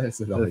the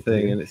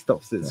thing, and it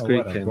stops it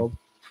screeching. Well done, Bob.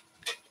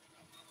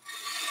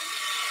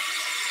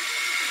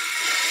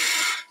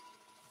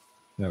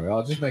 There we are.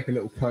 I'll just make a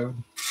little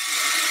cone.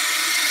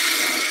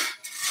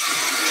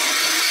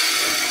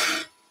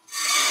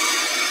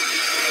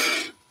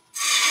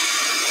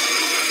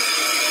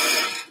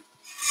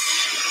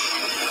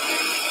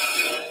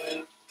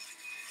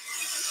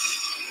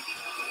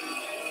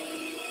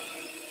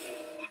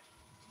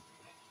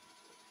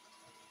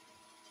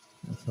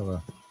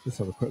 Let's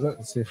have a quick look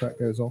and see if that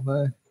goes on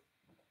there.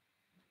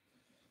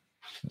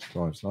 That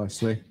drives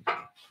nicely.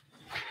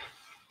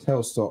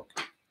 Tailstock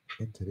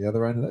into the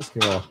other end. Let's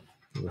give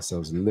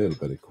ourselves a little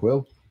bit of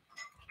quill.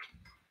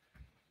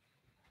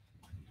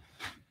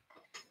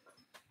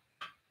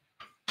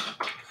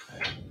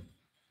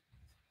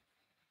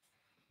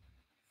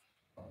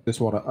 Just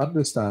want to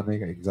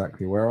understanding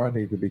exactly where I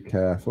need to be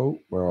careful,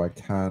 where I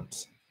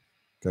can't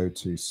go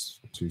too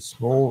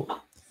small.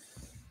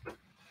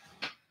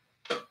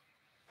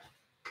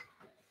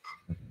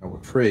 And we're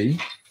free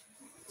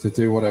to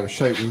do whatever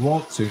shape we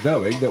want to,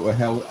 knowing that we're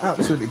held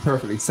absolutely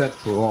perfectly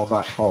central on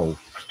that hole.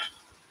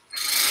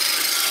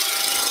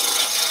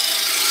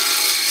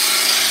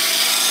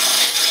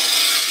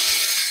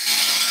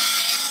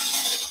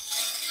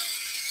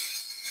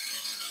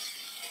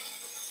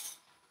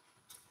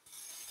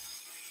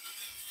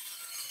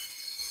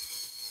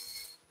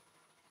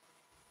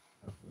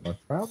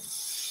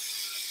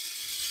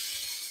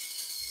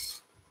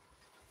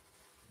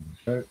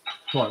 Okay.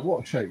 Right,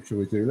 what shape should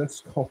we do?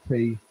 Let's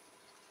copy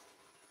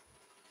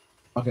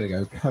I'm going to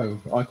go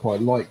cone. I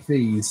quite like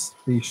these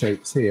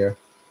shapes here,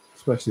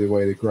 especially the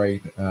way the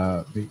grain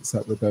meets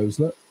up with those.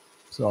 Look,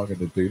 so I'm going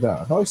to do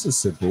that. Nice and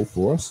simple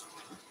for us.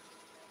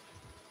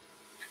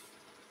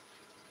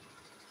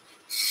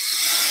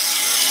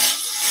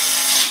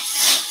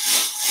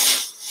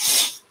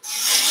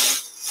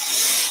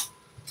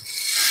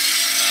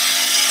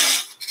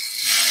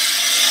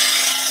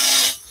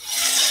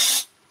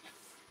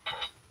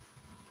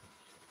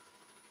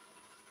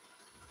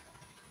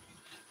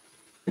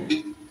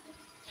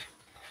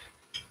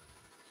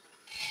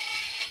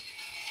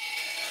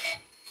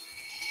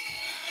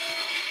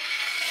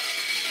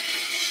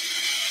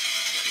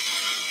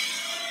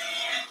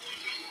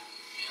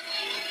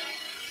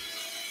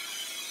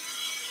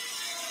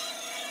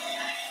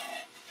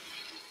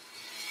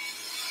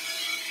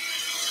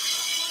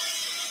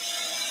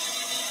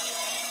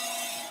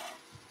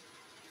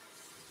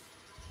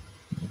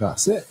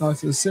 That's it,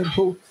 nice and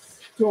simple.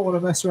 Do I want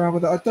to mess around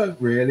with it? I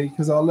don't really,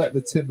 because I'll let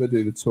the timber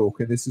do the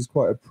talking. This is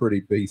quite a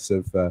pretty piece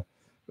of the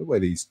way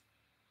these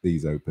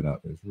open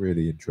up. It's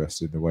really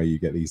interesting the way you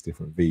get these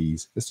different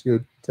V's. Let's go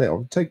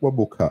take one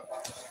more cut,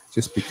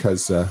 just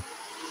because I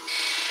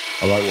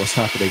like what's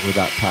happening with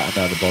that pattern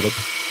down the bottom.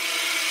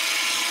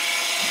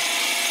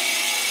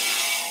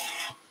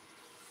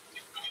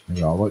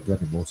 Anyway, I won't do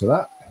any more to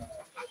that,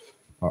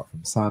 apart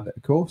from sand it,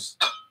 of course.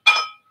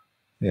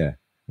 Yeah.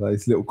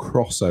 This little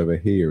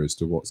crossover here as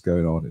to what's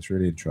going on. It's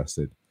really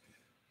interesting.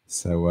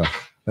 So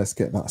let's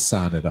get that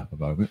sanded up a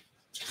moment.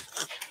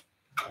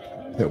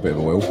 A little bit of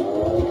oil.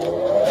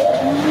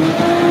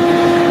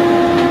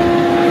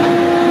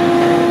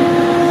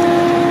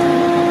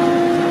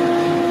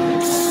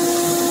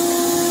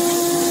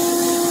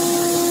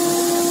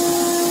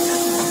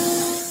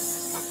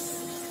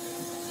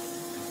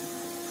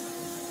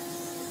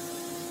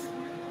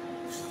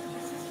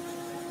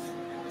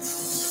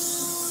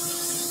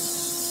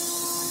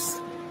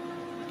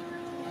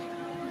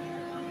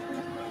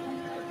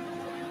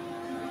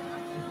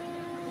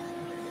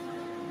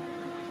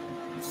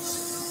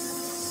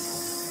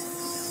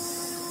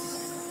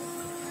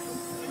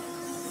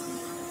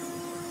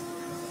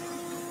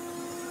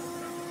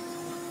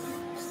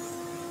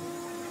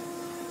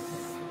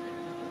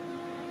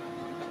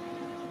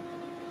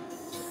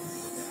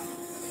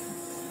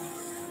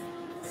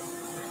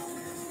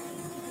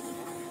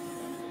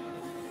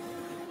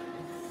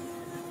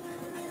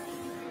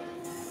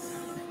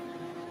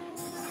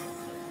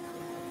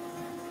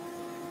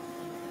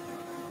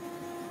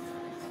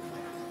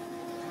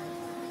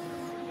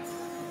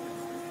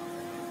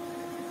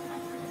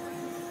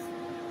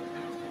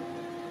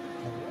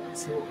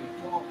 So what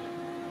we've got,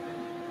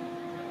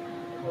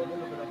 a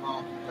little bit of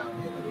marking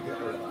down here. Let me get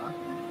rid of that.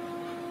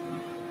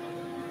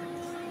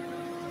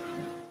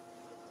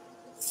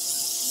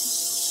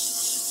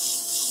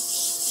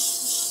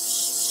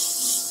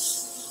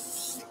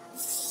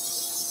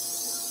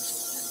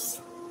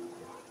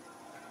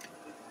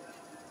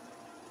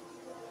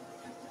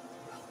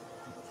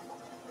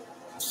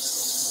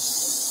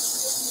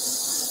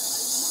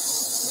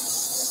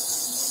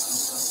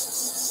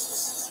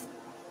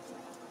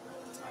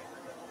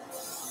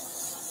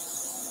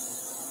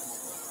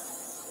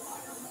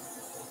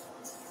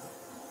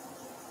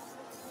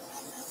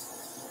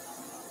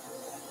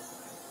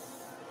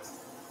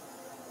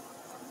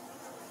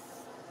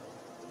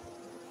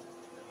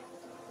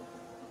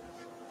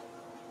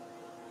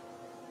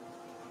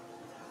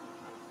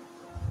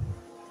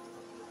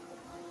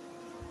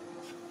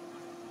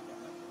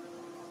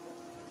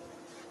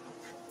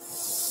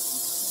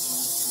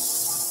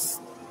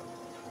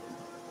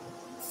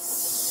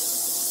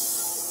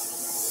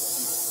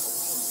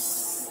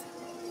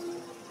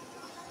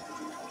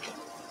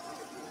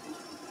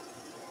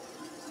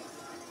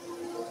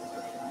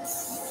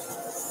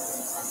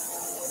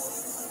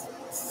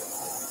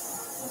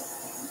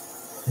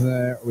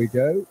 There we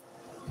go.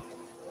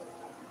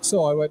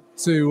 So I went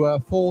to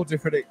 4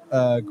 different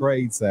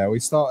grades there. We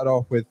started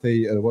off with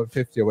the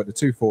 150, I went to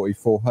 240,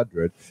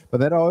 400, but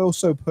then I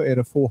also put in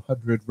a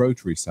 400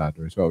 rotary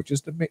sander as well,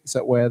 just to mix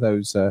up where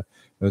those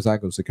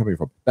angles are coming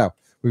from. Now,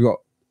 we've got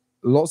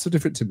lots of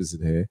different timbers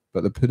in here,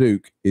 but the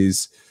Padauk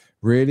is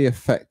really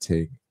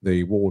affecting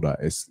the walnut.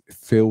 It's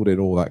filled in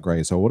all that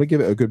grain. So I want to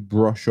give it a good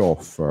brush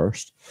off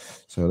first.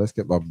 So let's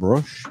get my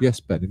brush.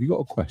 Yes, Ben, have you got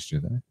a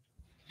question there?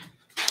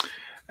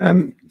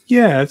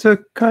 Yeah, it's a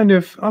kind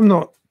of, I'm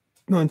not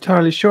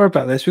entirely sure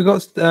about this. We've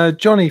got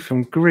Johnny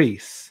from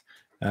Greece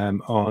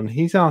on.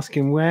 He's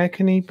asking, where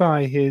can he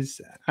buy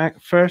his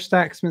first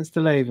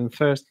Axminster lathe and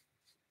first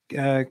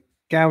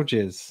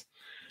gouges?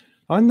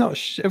 I'm not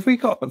sure. Have we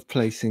got a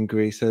place in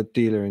Greece, a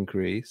dealer in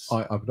Greece?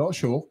 I'm not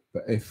sure,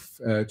 but if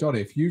Johnny,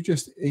 if you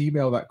just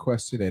email that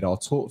question in, I'll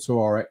talk to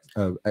our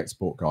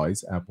export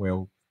guys and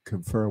we'll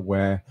confirm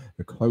where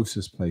the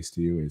closest place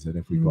to you is and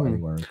if we've got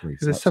anywhere in Greece.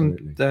 There's some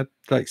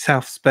like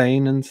South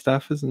Spain and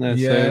stuff, isn't there?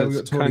 Yeah, so we've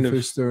got Tony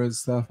Fuster and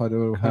stuff. I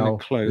don't know how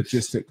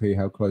logistically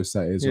how close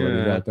that is.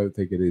 Yeah. I don't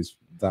think it is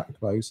that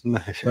close.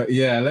 No. But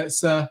yeah,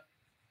 let's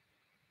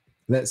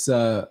let's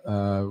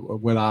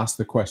we'll ask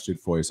the question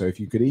for you. So if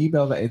you could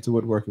email that into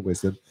Woodworking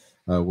Wisdom,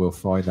 we'll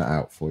find that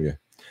out for you.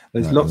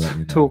 There's lots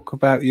of talk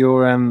about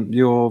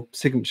your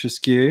signature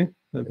skew.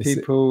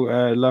 People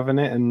loving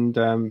it,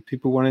 and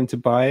people wanting to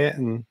buy it,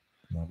 and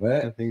love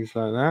it, and things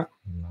like that.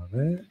 Love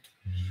it.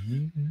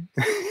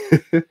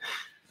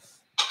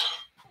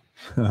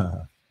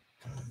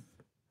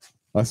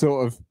 I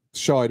sort of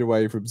shied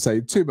away from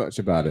saying too much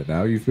about it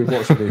now. You've been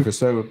watching me for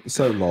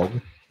so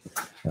long.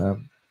 I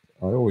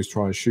always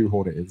try and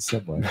shoehorn it in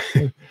somewhere,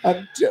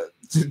 and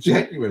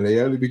genuinely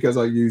only because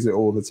I use it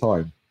all the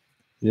time.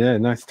 Yeah,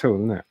 nice tool,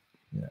 isn't it?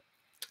 Yeah.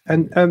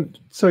 And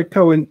sorry,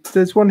 Colwin,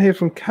 there's one here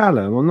from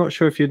Callum. I'm not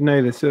sure if you'd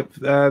know this.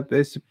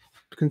 It's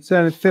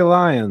concerning Phil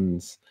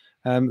Irons,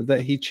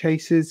 that he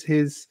chases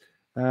his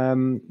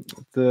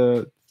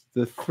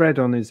the thread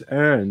on his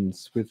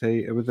urns with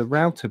a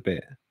router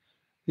bit.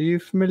 Are you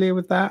familiar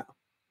with that?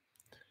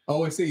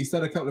 Oh, I see. He's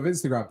done a couple of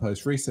Instagram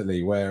posts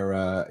recently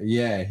where,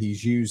 yeah,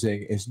 he's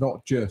using, it's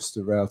not just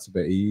a router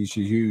bit, he's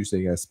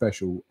using a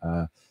special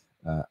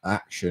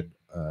action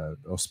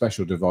or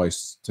special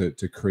device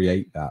to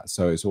create that.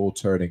 So it's all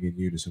turning in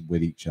unison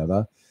with each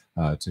other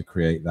to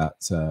create that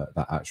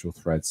that actual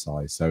thread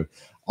size. So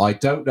I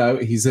don't know.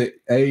 He's at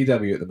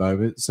AEW at the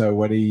moment. So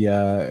when he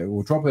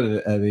will drop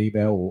an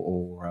email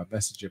or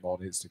message him on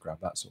Instagram,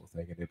 that sort of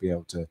thing, and he'll be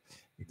able to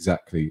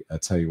exactly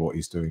tell you what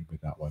he's doing with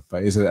that one.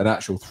 But it's an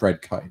actual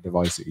thread cutting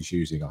device that he's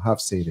using. I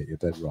have seen it. You're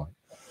dead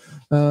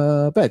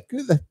right. Ben,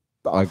 good.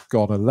 I've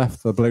gone and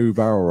left the blue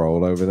barrel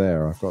roll over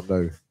there. I've got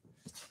no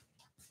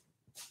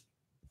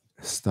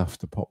stuff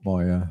to pop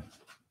my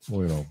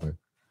oil on with.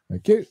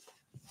 Thank you.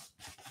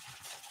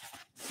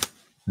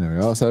 There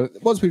we are. So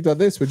once we've done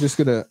this, we're just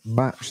going to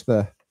match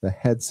the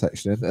head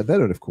section in, and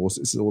then of course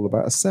it's all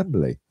about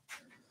assembly.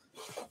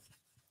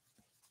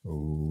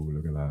 Oh,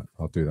 look at that!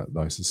 I'll do that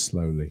nice and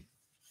slowly.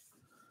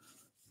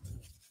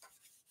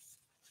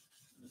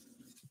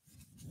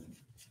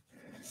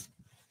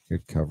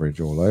 Good coverage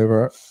all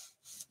over.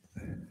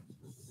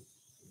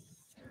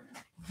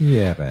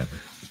 Yeah, man.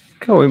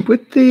 Colin,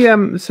 would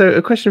the so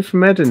a question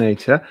from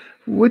Edinator: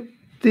 would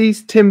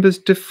these timbers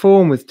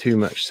deform with too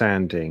much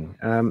sanding?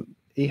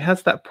 He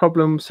has that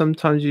problem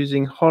sometimes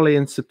using holly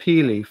and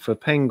sapele for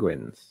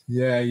penguins.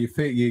 Yeah, you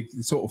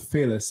sort of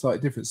feel a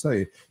slightly different.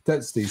 So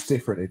density is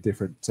different in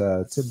different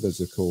timbers,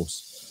 of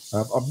course.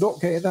 I'm not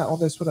getting that on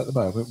this one at the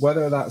moment.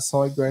 Whether that's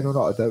side grain or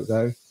not, I don't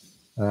know.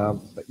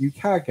 But you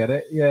can get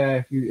it,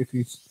 yeah, if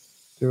you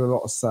do a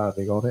lot of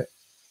sanding on it.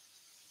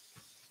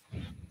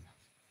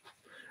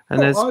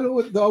 And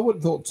I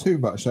wouldn't thought too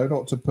much though,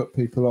 not to put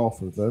people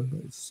off of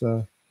them. It's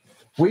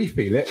we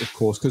feel it, of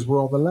course, because we're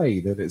on the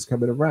lathe and it's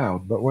coming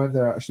around. But when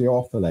they're actually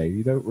off the lathe,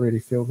 you don't really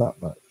feel that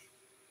much.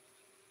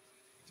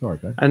 Sorry,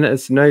 Ben. And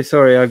it's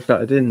sorry, I've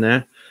butted in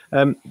there.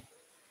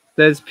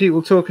 There's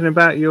people talking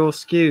about your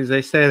skews.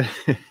 They say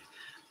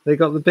they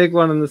got the big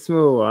one and the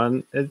small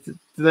one. Do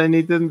they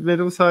need the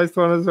middle-sized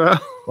one as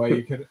well? Well,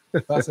 you can.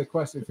 That's a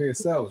question for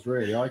yourselves,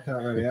 really. I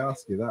can't really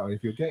ask you that one.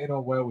 If you're getting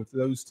on well with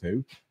those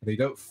two and you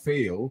don't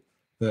feel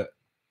that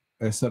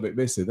there's something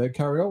missing, then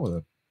carry on with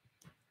them.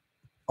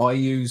 I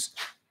use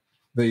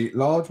the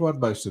large one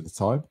most of the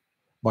time.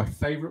 My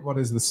favorite one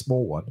is the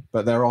small one,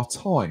 but there are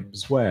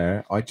times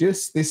where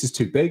this is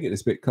too big and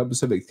it's a bit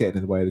cumbersome, it's getting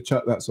in the way of the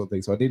chuck, that sort of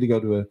thing. So I need to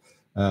go to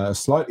a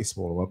slightly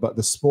smaller one, but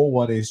the small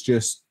one is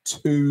just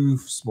too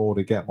small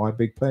to get my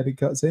big planing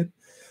cuts in.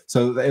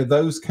 So in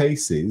those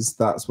cases,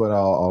 that's when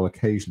I'll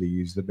occasionally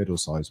use the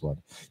middle-sized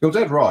one. You're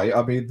dead right.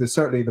 I mean,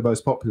 certainly the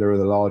most popular are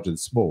the large and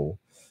small.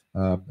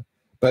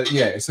 But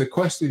yeah, it's a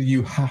question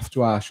you have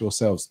to ask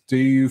yourselves. Do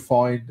you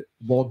find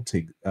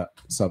wanting at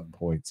some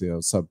points,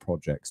 some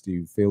projects, do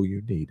you feel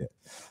you need it?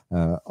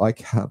 I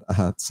can't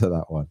answer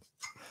that one.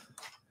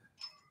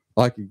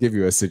 I can give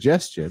you a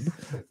suggestion,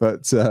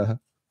 but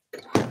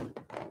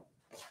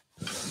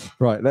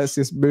right, let's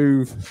just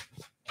move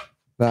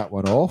that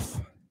one off.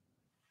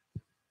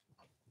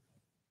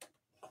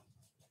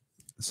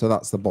 So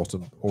that's the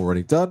bottom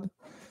already done.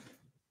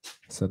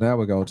 So now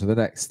we're going to the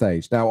next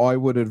stage. Now I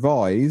would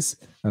advise,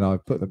 and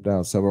I've put them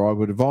down somewhere, I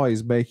would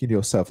advise making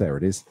yourself, there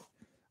it is,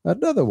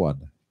 another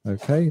one.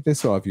 Okay,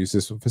 I've used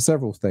this one for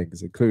several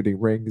things, including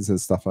rings and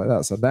stuff like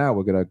that. So now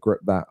we're going to grip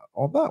that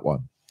on that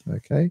one.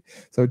 Okay,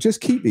 so just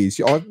keep these.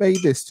 I've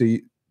made this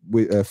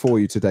for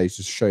you today just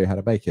to show you how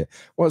to make it.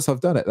 Once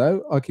I've done it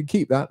though, I can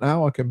keep that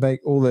now. I can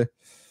make all the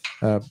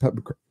salt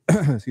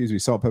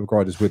and pepper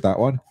grinders with that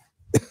one.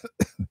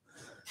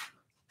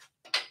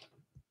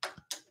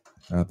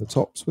 And the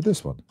tops with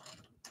this one.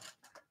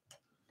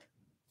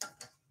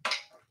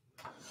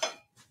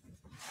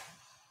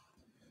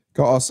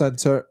 Got our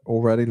center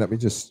already. Let me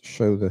just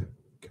show the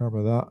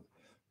camera that.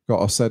 Got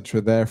our center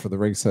in there for the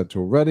ring center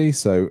already.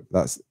 So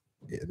that's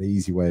an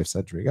easy way of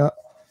centering up.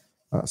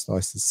 That's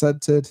nice and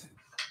centered.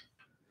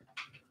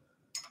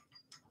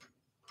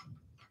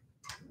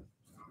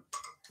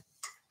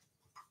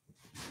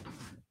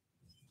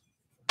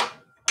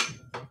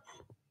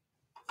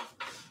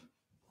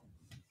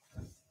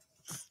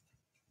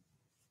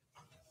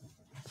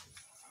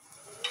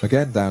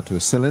 Again, down to a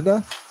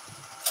cylinder.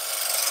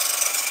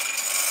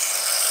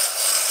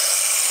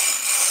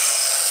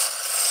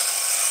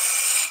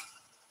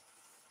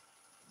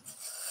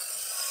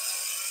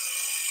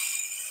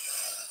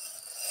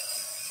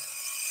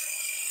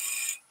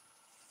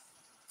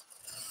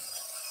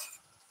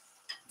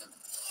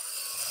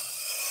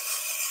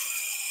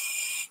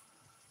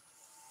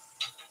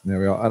 There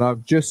we are. And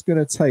I'm just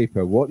going to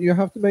taper. What you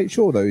have to make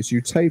sure, though, is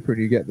you taper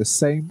and you get the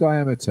same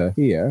diameter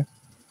here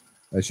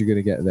as you're going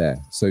to get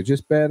there. So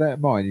just bear that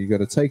in mind. You've got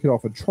to take it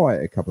off and try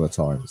it a couple of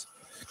times.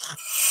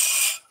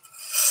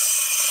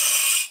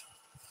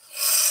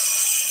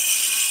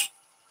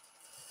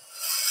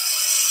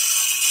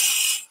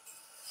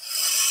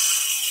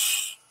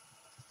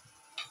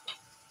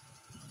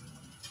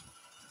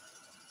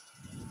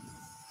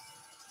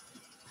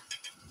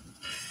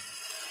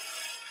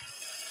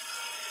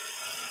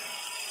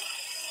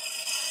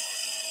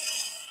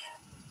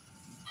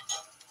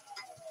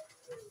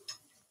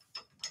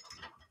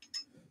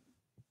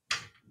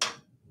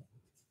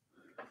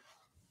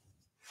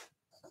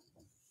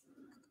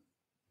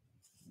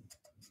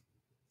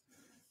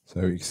 So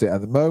you can see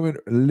at the moment,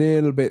 a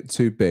little bit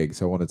too big.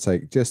 So I want to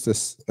take just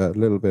a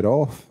little bit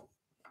off.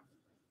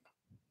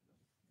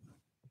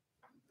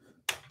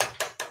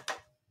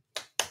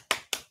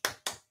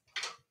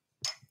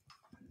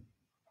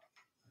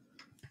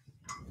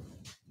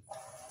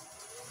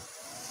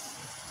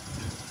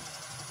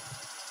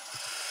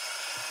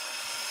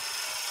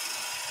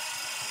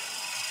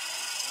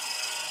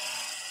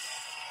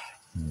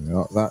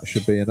 That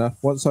should be enough.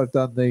 Once I've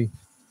done the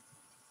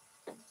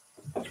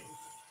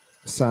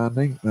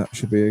sanding, that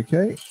should be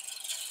okay.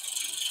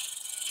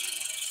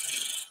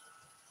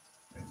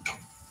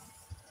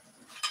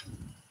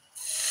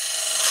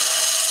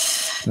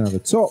 Now the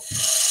top.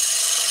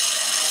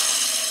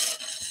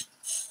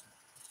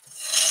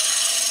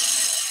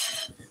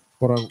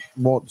 What I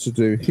want to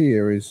do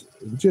here is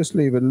just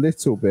leave a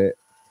little bit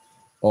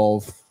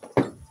of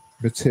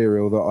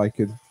material that I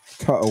can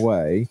cut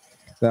away.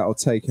 That'll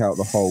take out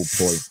the whole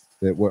point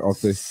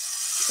of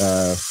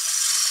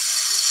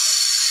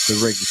the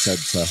ring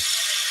sensor.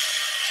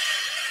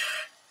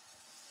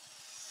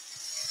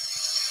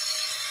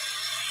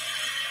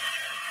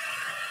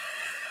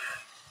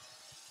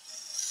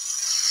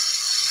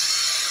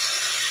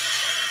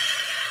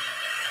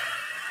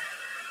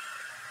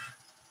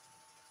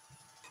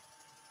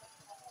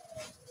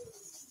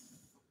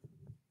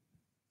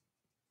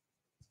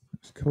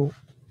 That's cool.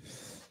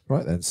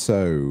 Right then,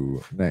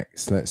 so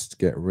next let's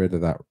get rid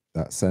of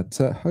that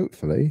center,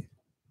 hopefully.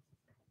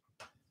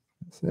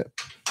 That's it.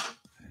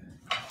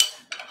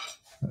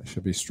 That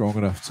should be strong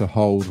enough to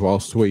hold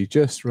whilst we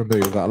just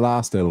remove that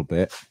last little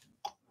bit.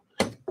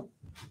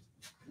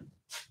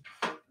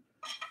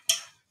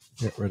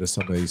 Get rid of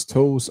some of these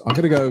tools. I'm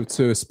going to go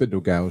to a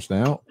spindle gouge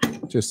now,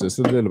 just as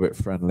a little bit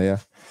friendlier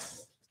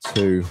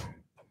to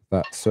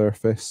that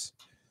surface.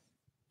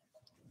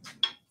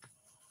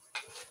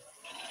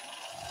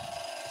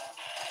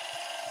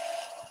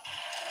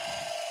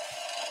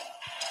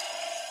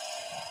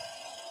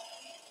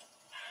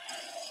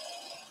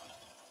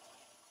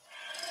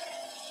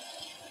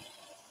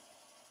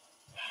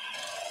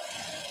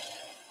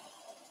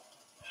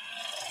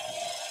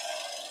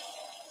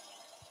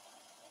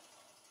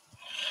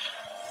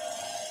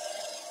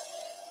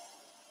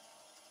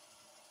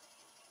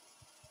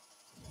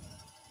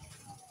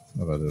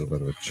 Have a little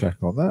bit of a check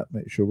on that,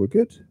 make sure we're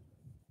good.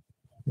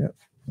 Yep,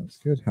 that's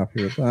good.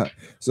 Happy with that.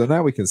 So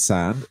now we can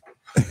sand.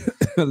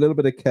 A little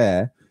bit of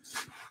care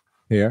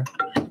here.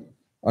 I'm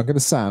going to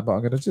sand, but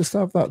I'm going to just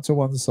have that to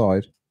one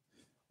side.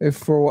 If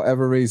for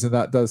whatever reason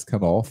that does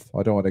come off,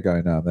 I don't want it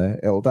going down there.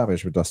 It'll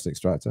damage my dust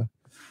extractor.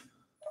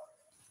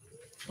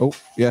 Oh,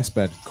 yes,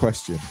 Ben,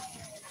 question.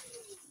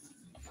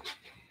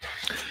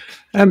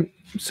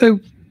 So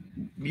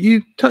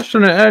you touched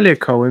on it earlier,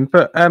 Colwin,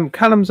 but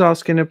Callum's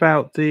asking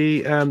about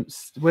the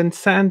when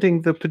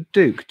sanding the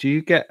Paduk, do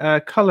you get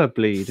a colour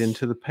bleed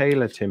into the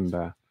paler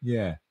timber?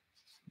 Yeah.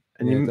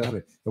 And yeah,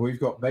 definitely. And we've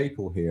got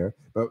maple here,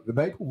 but the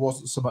maple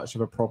wasn't so much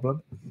of a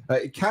problem.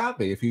 It can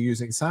be if you're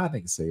using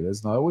sanding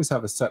sealers, and I always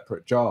have a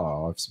separate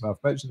jar.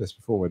 I've mentioned this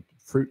before with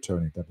fruit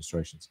turning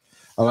demonstrations.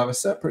 I'll have a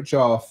separate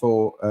jar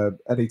for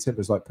any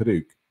timbers like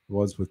Paduk,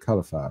 ones with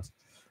colour fast,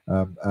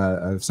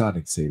 a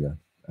sanding sealer.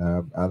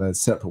 And a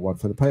separate one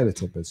for the paler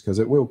timbers because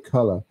it will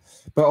colour.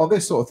 But on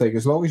this sort of thing,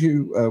 as long as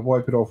you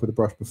wipe it off with a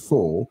brush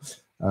before,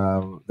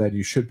 then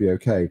you should be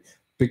okay.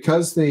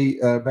 Because the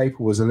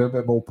maple was a little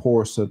bit more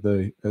porous than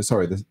the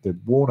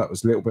walnut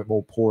was a little bit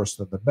more porous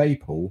than the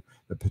maple,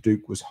 the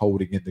Paduk was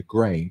holding in the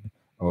grain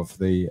of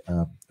the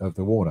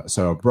walnut.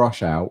 So a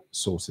brush out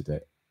sorted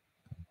it.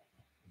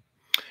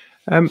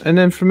 And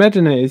then from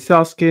Edina is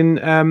asking,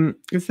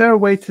 is there a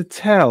way to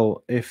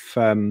tell if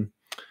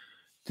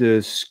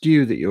the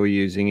skew that you're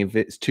using, if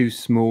it's too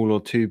small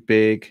or too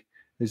big?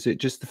 Is it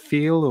just the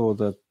feel or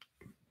the?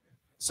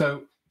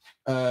 So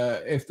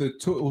if the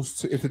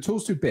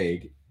tool's too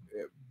big,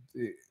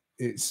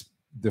 it's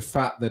the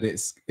fact that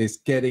it's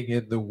getting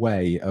in the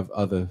way of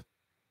other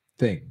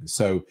things.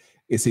 So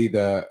it's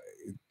either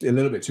a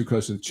little bit too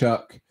close to the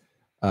chuck.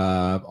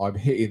 I'm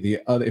hitting the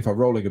other, if I'm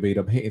rolling a bead,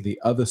 I'm hitting the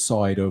other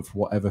side of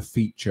whatever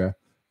feature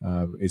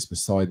is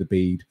beside the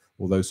bead,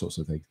 all those sorts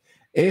of things.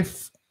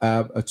 If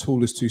a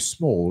tool is too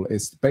small,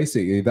 it's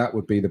basically, that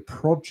would be the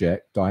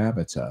project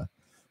diameter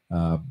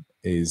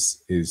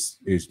is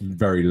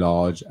very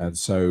large, and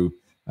so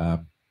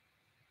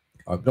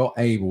I'm not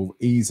able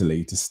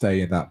easily to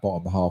stay in that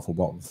bottom half or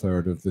bottom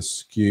third of the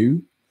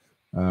skew,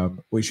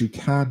 which you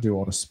can do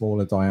on a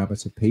smaller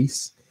diameter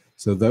piece.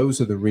 So those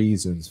are the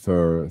reasons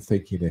for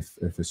thinking if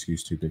a skew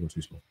is too big or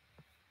too small.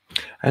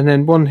 And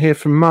then one here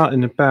from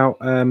Martin about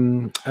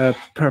a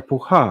Purple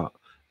Heart.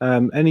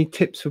 Any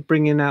tips for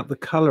bringing out the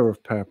colour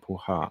of Purple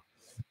Heart?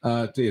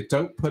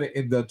 Don't put it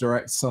in the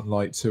direct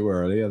sunlight too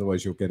early,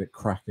 otherwise you'll get it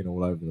cracking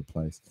all over the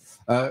place.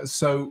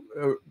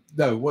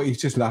 No, what you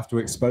just have to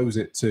expose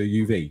it to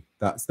UV.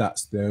 That's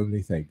the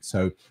only thing.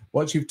 So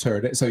once you've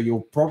turned it, so you'll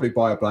probably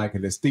buy a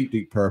blanket that's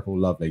deep purple,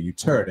 lovely. You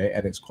turn it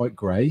and it's quite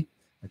grey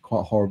and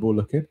quite horrible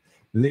looking.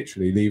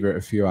 Literally leave it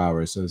a few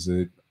hours,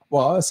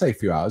 well, I'll say a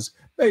few hours,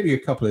 maybe a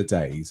couple of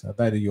days, and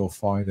then you'll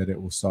find that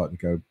it will start to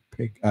go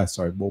pink.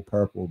 More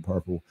purple and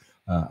purple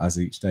as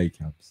each day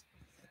comes,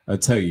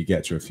 until you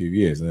get to a few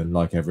years, and then,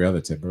 like every other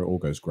timber, it all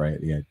goes grey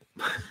at the end.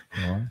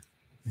 All right.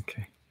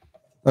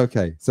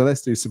 Okay. So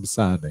let's do some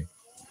sanding.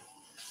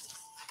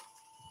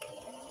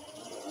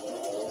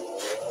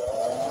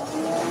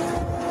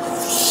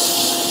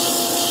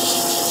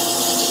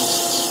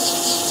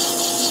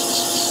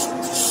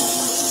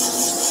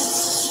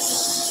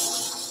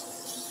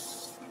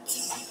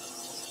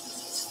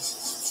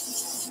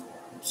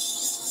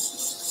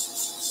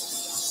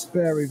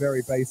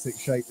 Very basic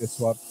shape, this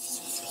one,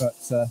 but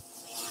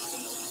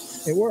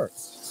it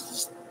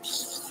works.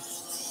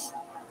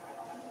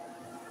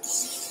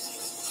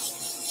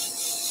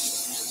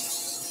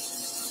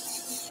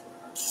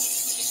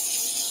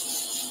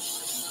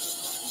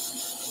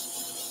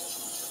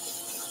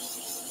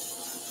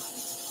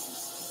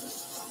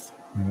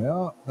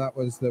 Yeah, that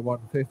was the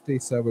 150,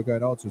 so we're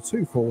going on to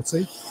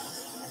 240.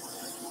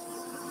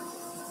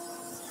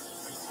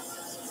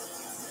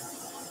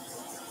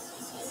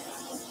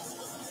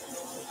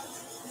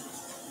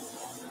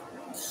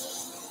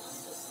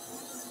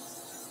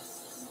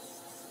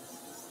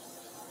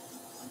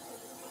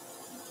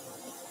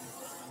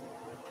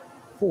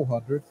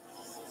 $400.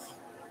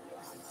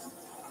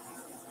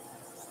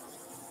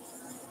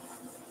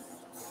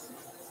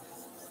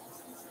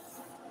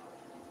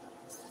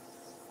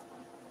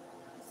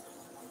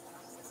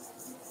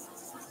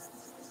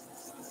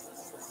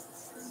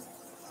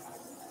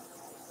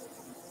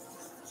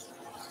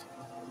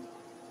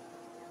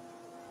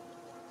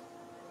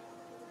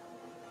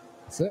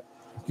 That's it.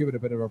 Give it a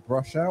bit of a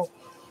brush out.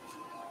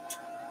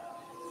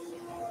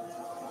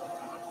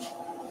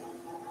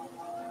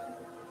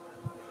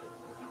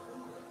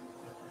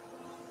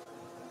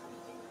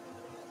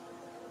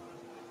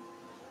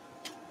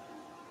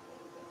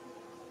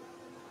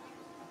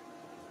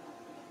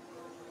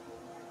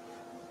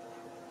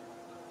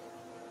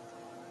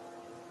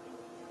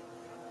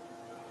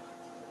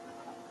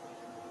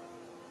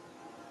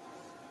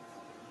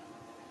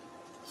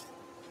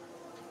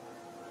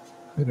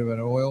 Bit of an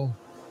oil.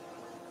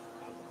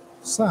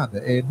 Sand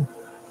it in.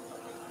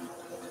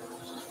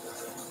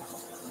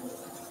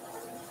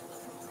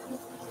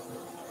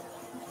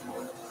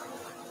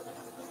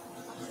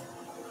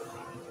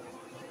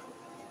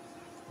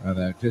 And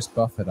then just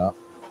buff it up.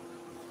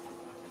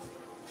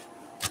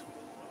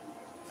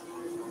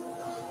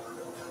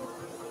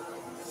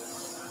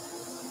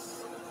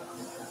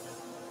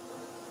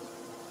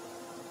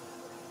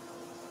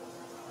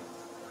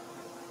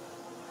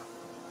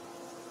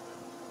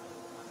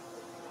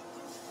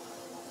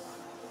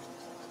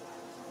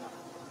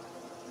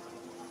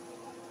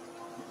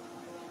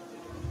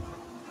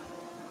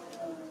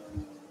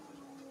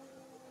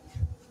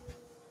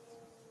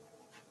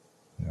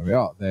 There we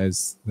are.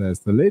 There's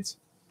the lid.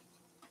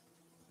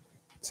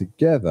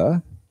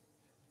 Together,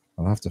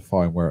 I'll have to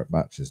find where it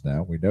matches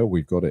now. We know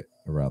we've got it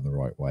around the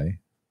right way.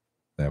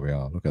 There we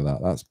are. Look at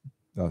that.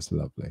 That's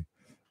lovely.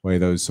 Way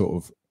those sort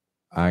of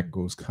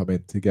angles come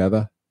in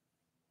together.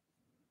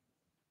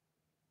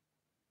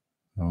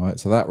 All right,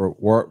 so that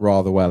worked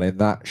rather well in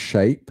that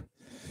shape.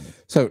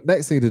 So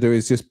next thing to do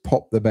is just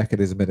pop the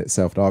mechanism in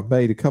itself. Now I've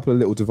made a couple of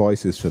little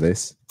devices for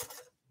this.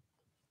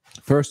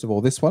 First of all,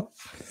 this one.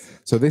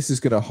 So this is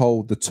going to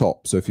hold the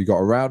top. So if you've got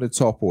a rounded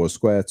top or a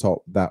square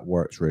top, that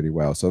works really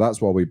well. So that's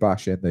why we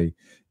bash in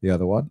the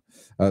other one.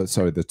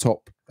 The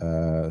top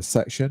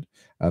section.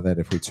 And then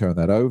if we turn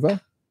that over,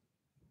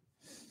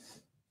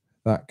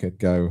 that can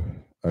go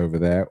over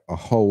there. A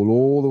hole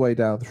all the way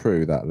down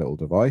through that little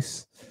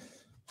device.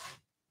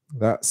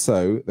 That's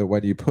so that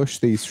when you push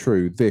these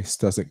through, this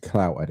doesn't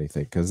clout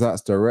anything, because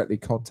that's directly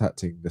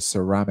contacting the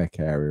ceramic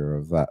area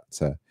of that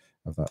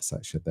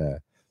section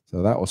there.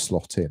 So that will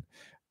slot in.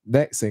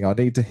 Next thing, I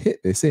need to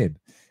hit this in,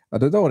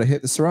 and I don't want to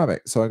hit the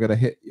ceramic, so I'm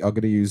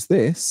going to use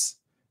this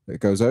that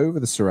goes over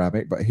the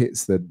ceramic but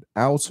hits the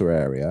outer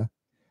area,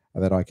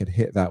 and then I can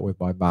hit that with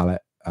my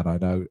mallet and I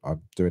know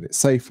I'm doing it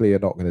safely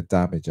and not going to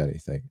damage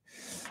anything.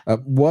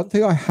 One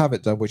thing I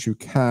haven't done, which you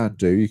can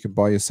do, you can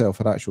buy yourself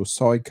an actual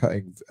side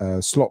cutting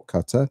slot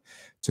cutter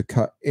to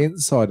cut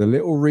inside a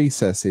little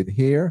recess in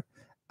here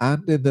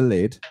and in the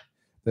lid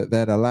that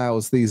then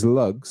allows these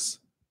lugs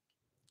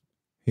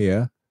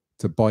here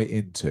to bite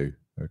into,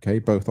 okay,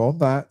 both on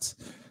that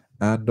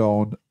and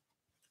on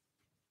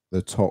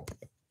the top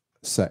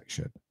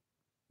section.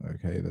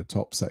 Okay, the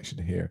top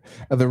section here.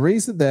 And the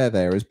reason they're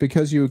there is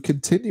because you're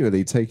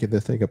continually taking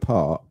the thing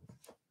apart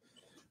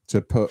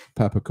to put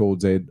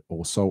peppercorns in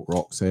or salt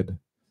rocks in.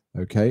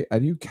 Okay,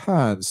 and you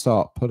can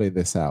start pulling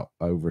this out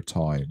over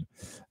time.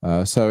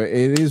 So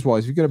it is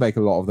wise. If you're going to make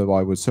a lot of them,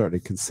 I would certainly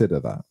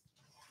consider that.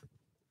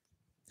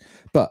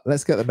 But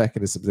let's get the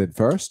mechanisms in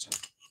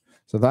first.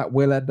 So that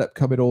will end up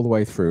coming all the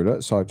way through.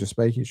 Look, so I'm just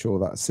making sure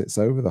that sits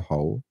over the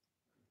hole.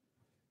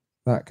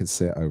 That can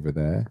sit over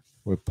there.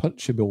 We'll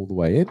punch him all the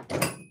way in.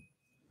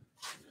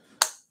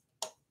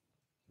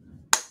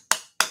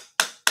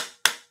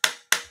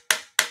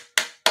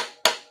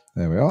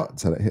 There we are,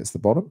 until it hits the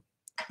bottom.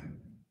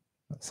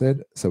 That's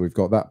it. So we've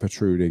got that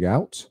protruding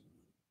out.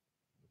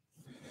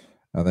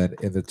 And then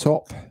in the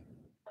top,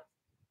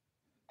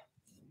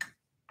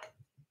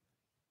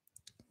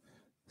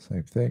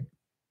 same thing.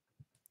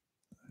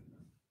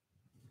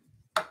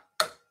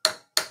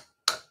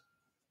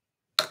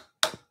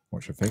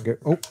 Watch your finger.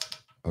 Oh,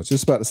 I was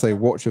just about to say,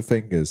 watch your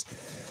fingers.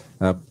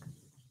 The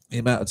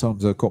amount of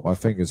times I've got my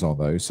fingers on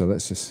those, so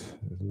let's just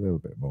be a little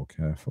bit more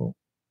careful.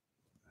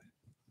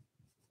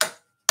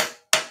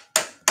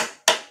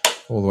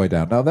 All the way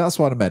down. Now that's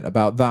what I meant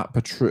about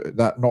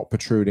that not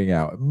protruding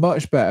out.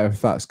 Much better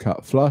if that's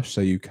cut flush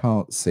so you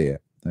can't see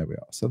it. There we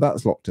are. So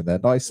that's locked in there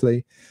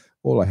nicely.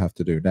 All I have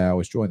to do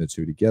now is join the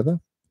two together.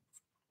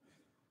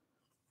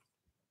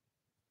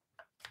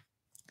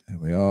 There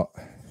we are.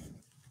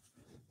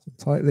 So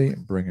tightly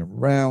and bring him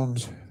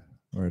round.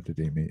 Where did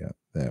he meet up?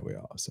 There we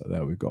are. So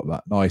there we've got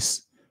that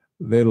nice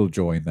little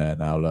join there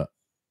now, look.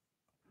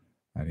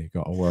 And you've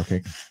got a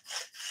working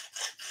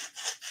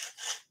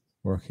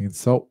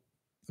salt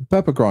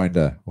pepper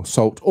grinder, or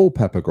salt or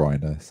pepper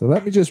grinder. So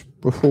let me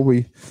just, before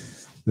we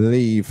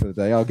leave for the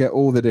day, I'll get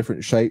all the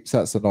different shapes.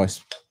 That's a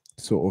nice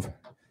sort of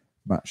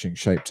matching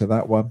shape to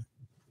that one.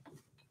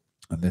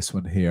 And this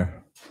one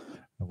here,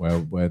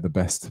 where the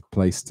best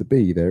place to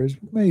be there is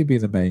maybe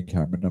the main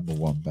camera, number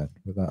one, Ben,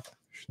 with that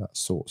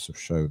sorts of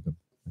show them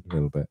a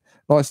little bit.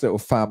 Nice little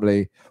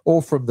family,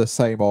 all from the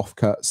same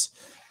offcuts,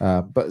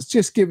 but it's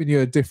just giving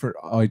you a different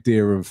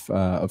idea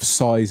of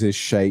sizes,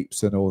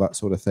 shapes, and all that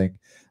sort of thing.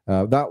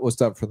 That was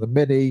done from the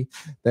Mini,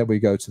 then we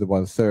go to the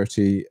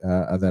 130,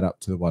 and then up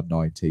to the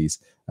 190s.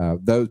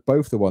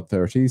 Both the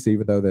 130s,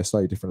 even though they're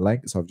slightly different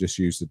lengths, I've just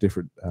used a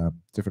different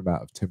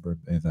amount of timber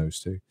in those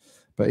two.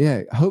 But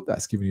yeah, I hope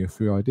that's given you a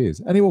few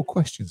ideas. Any more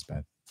questions,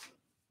 Ben?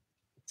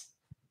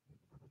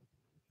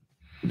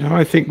 No,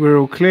 I think we're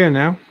all clear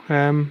now.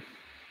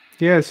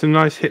 Yeah, some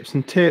nice hips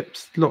and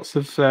tips. Lots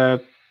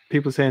of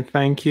people saying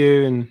thank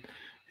you,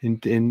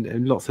 and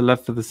lots of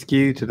love for the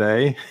skew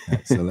today.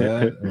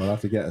 Excellent. We'll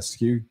have to get a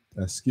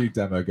skew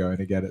demo going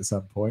again at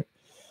some point.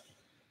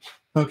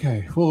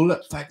 Okay. Well,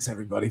 look, thanks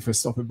everybody for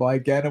stopping by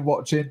again and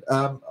watching.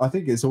 I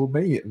think it's all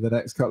me in the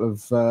next couple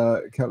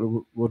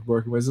of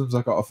woodworking wisdoms.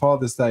 I've got a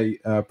Father's Day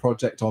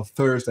project on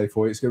Thursday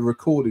for you. It's a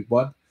recorded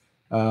one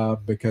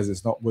because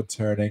it's not wood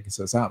turning,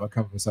 so it's out of my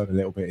comfort zone a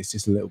little bit. It's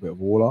just a little bit of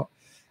wall art.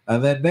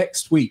 And then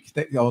next week,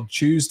 on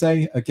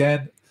Tuesday,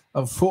 again,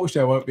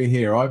 unfortunately, I won't be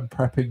here. I'm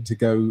prepping to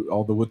go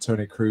on the wood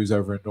turning cruise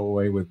over in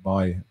Norway with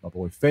my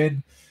boy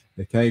Finn,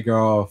 Nick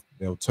Agar,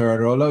 Neil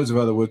Turner, or loads of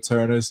other wood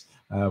turners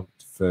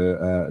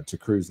to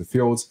cruise the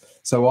fjords.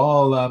 So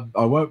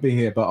I won't be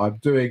here, but I'm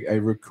doing a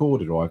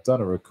recorded, or I've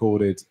done a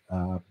recorded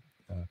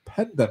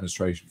pen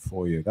demonstration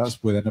for you.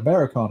 That's with an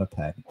Americana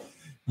pen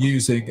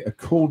using a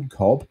corn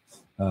cob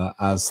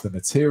as the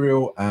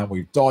material, and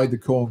we've dyed the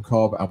corn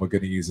cob, and we're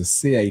going to use a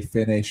CA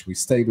finish. We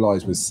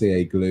stabilize with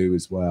CA glue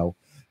as well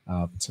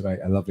to make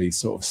a lovely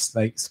sort of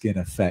snakeskin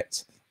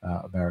effect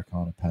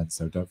Americana pen.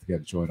 So don't forget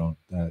to join on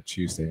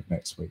Tuesday of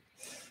next week.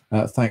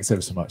 Thanks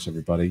ever so much,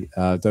 everybody.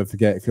 Don't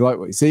forget, if you like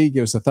what you see,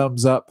 give us a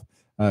thumbs up,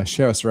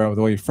 share us around with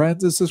all your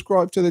friends, and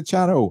subscribe to the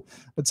channel.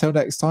 Until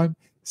next time,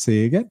 see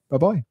you again.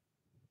 Bye-bye.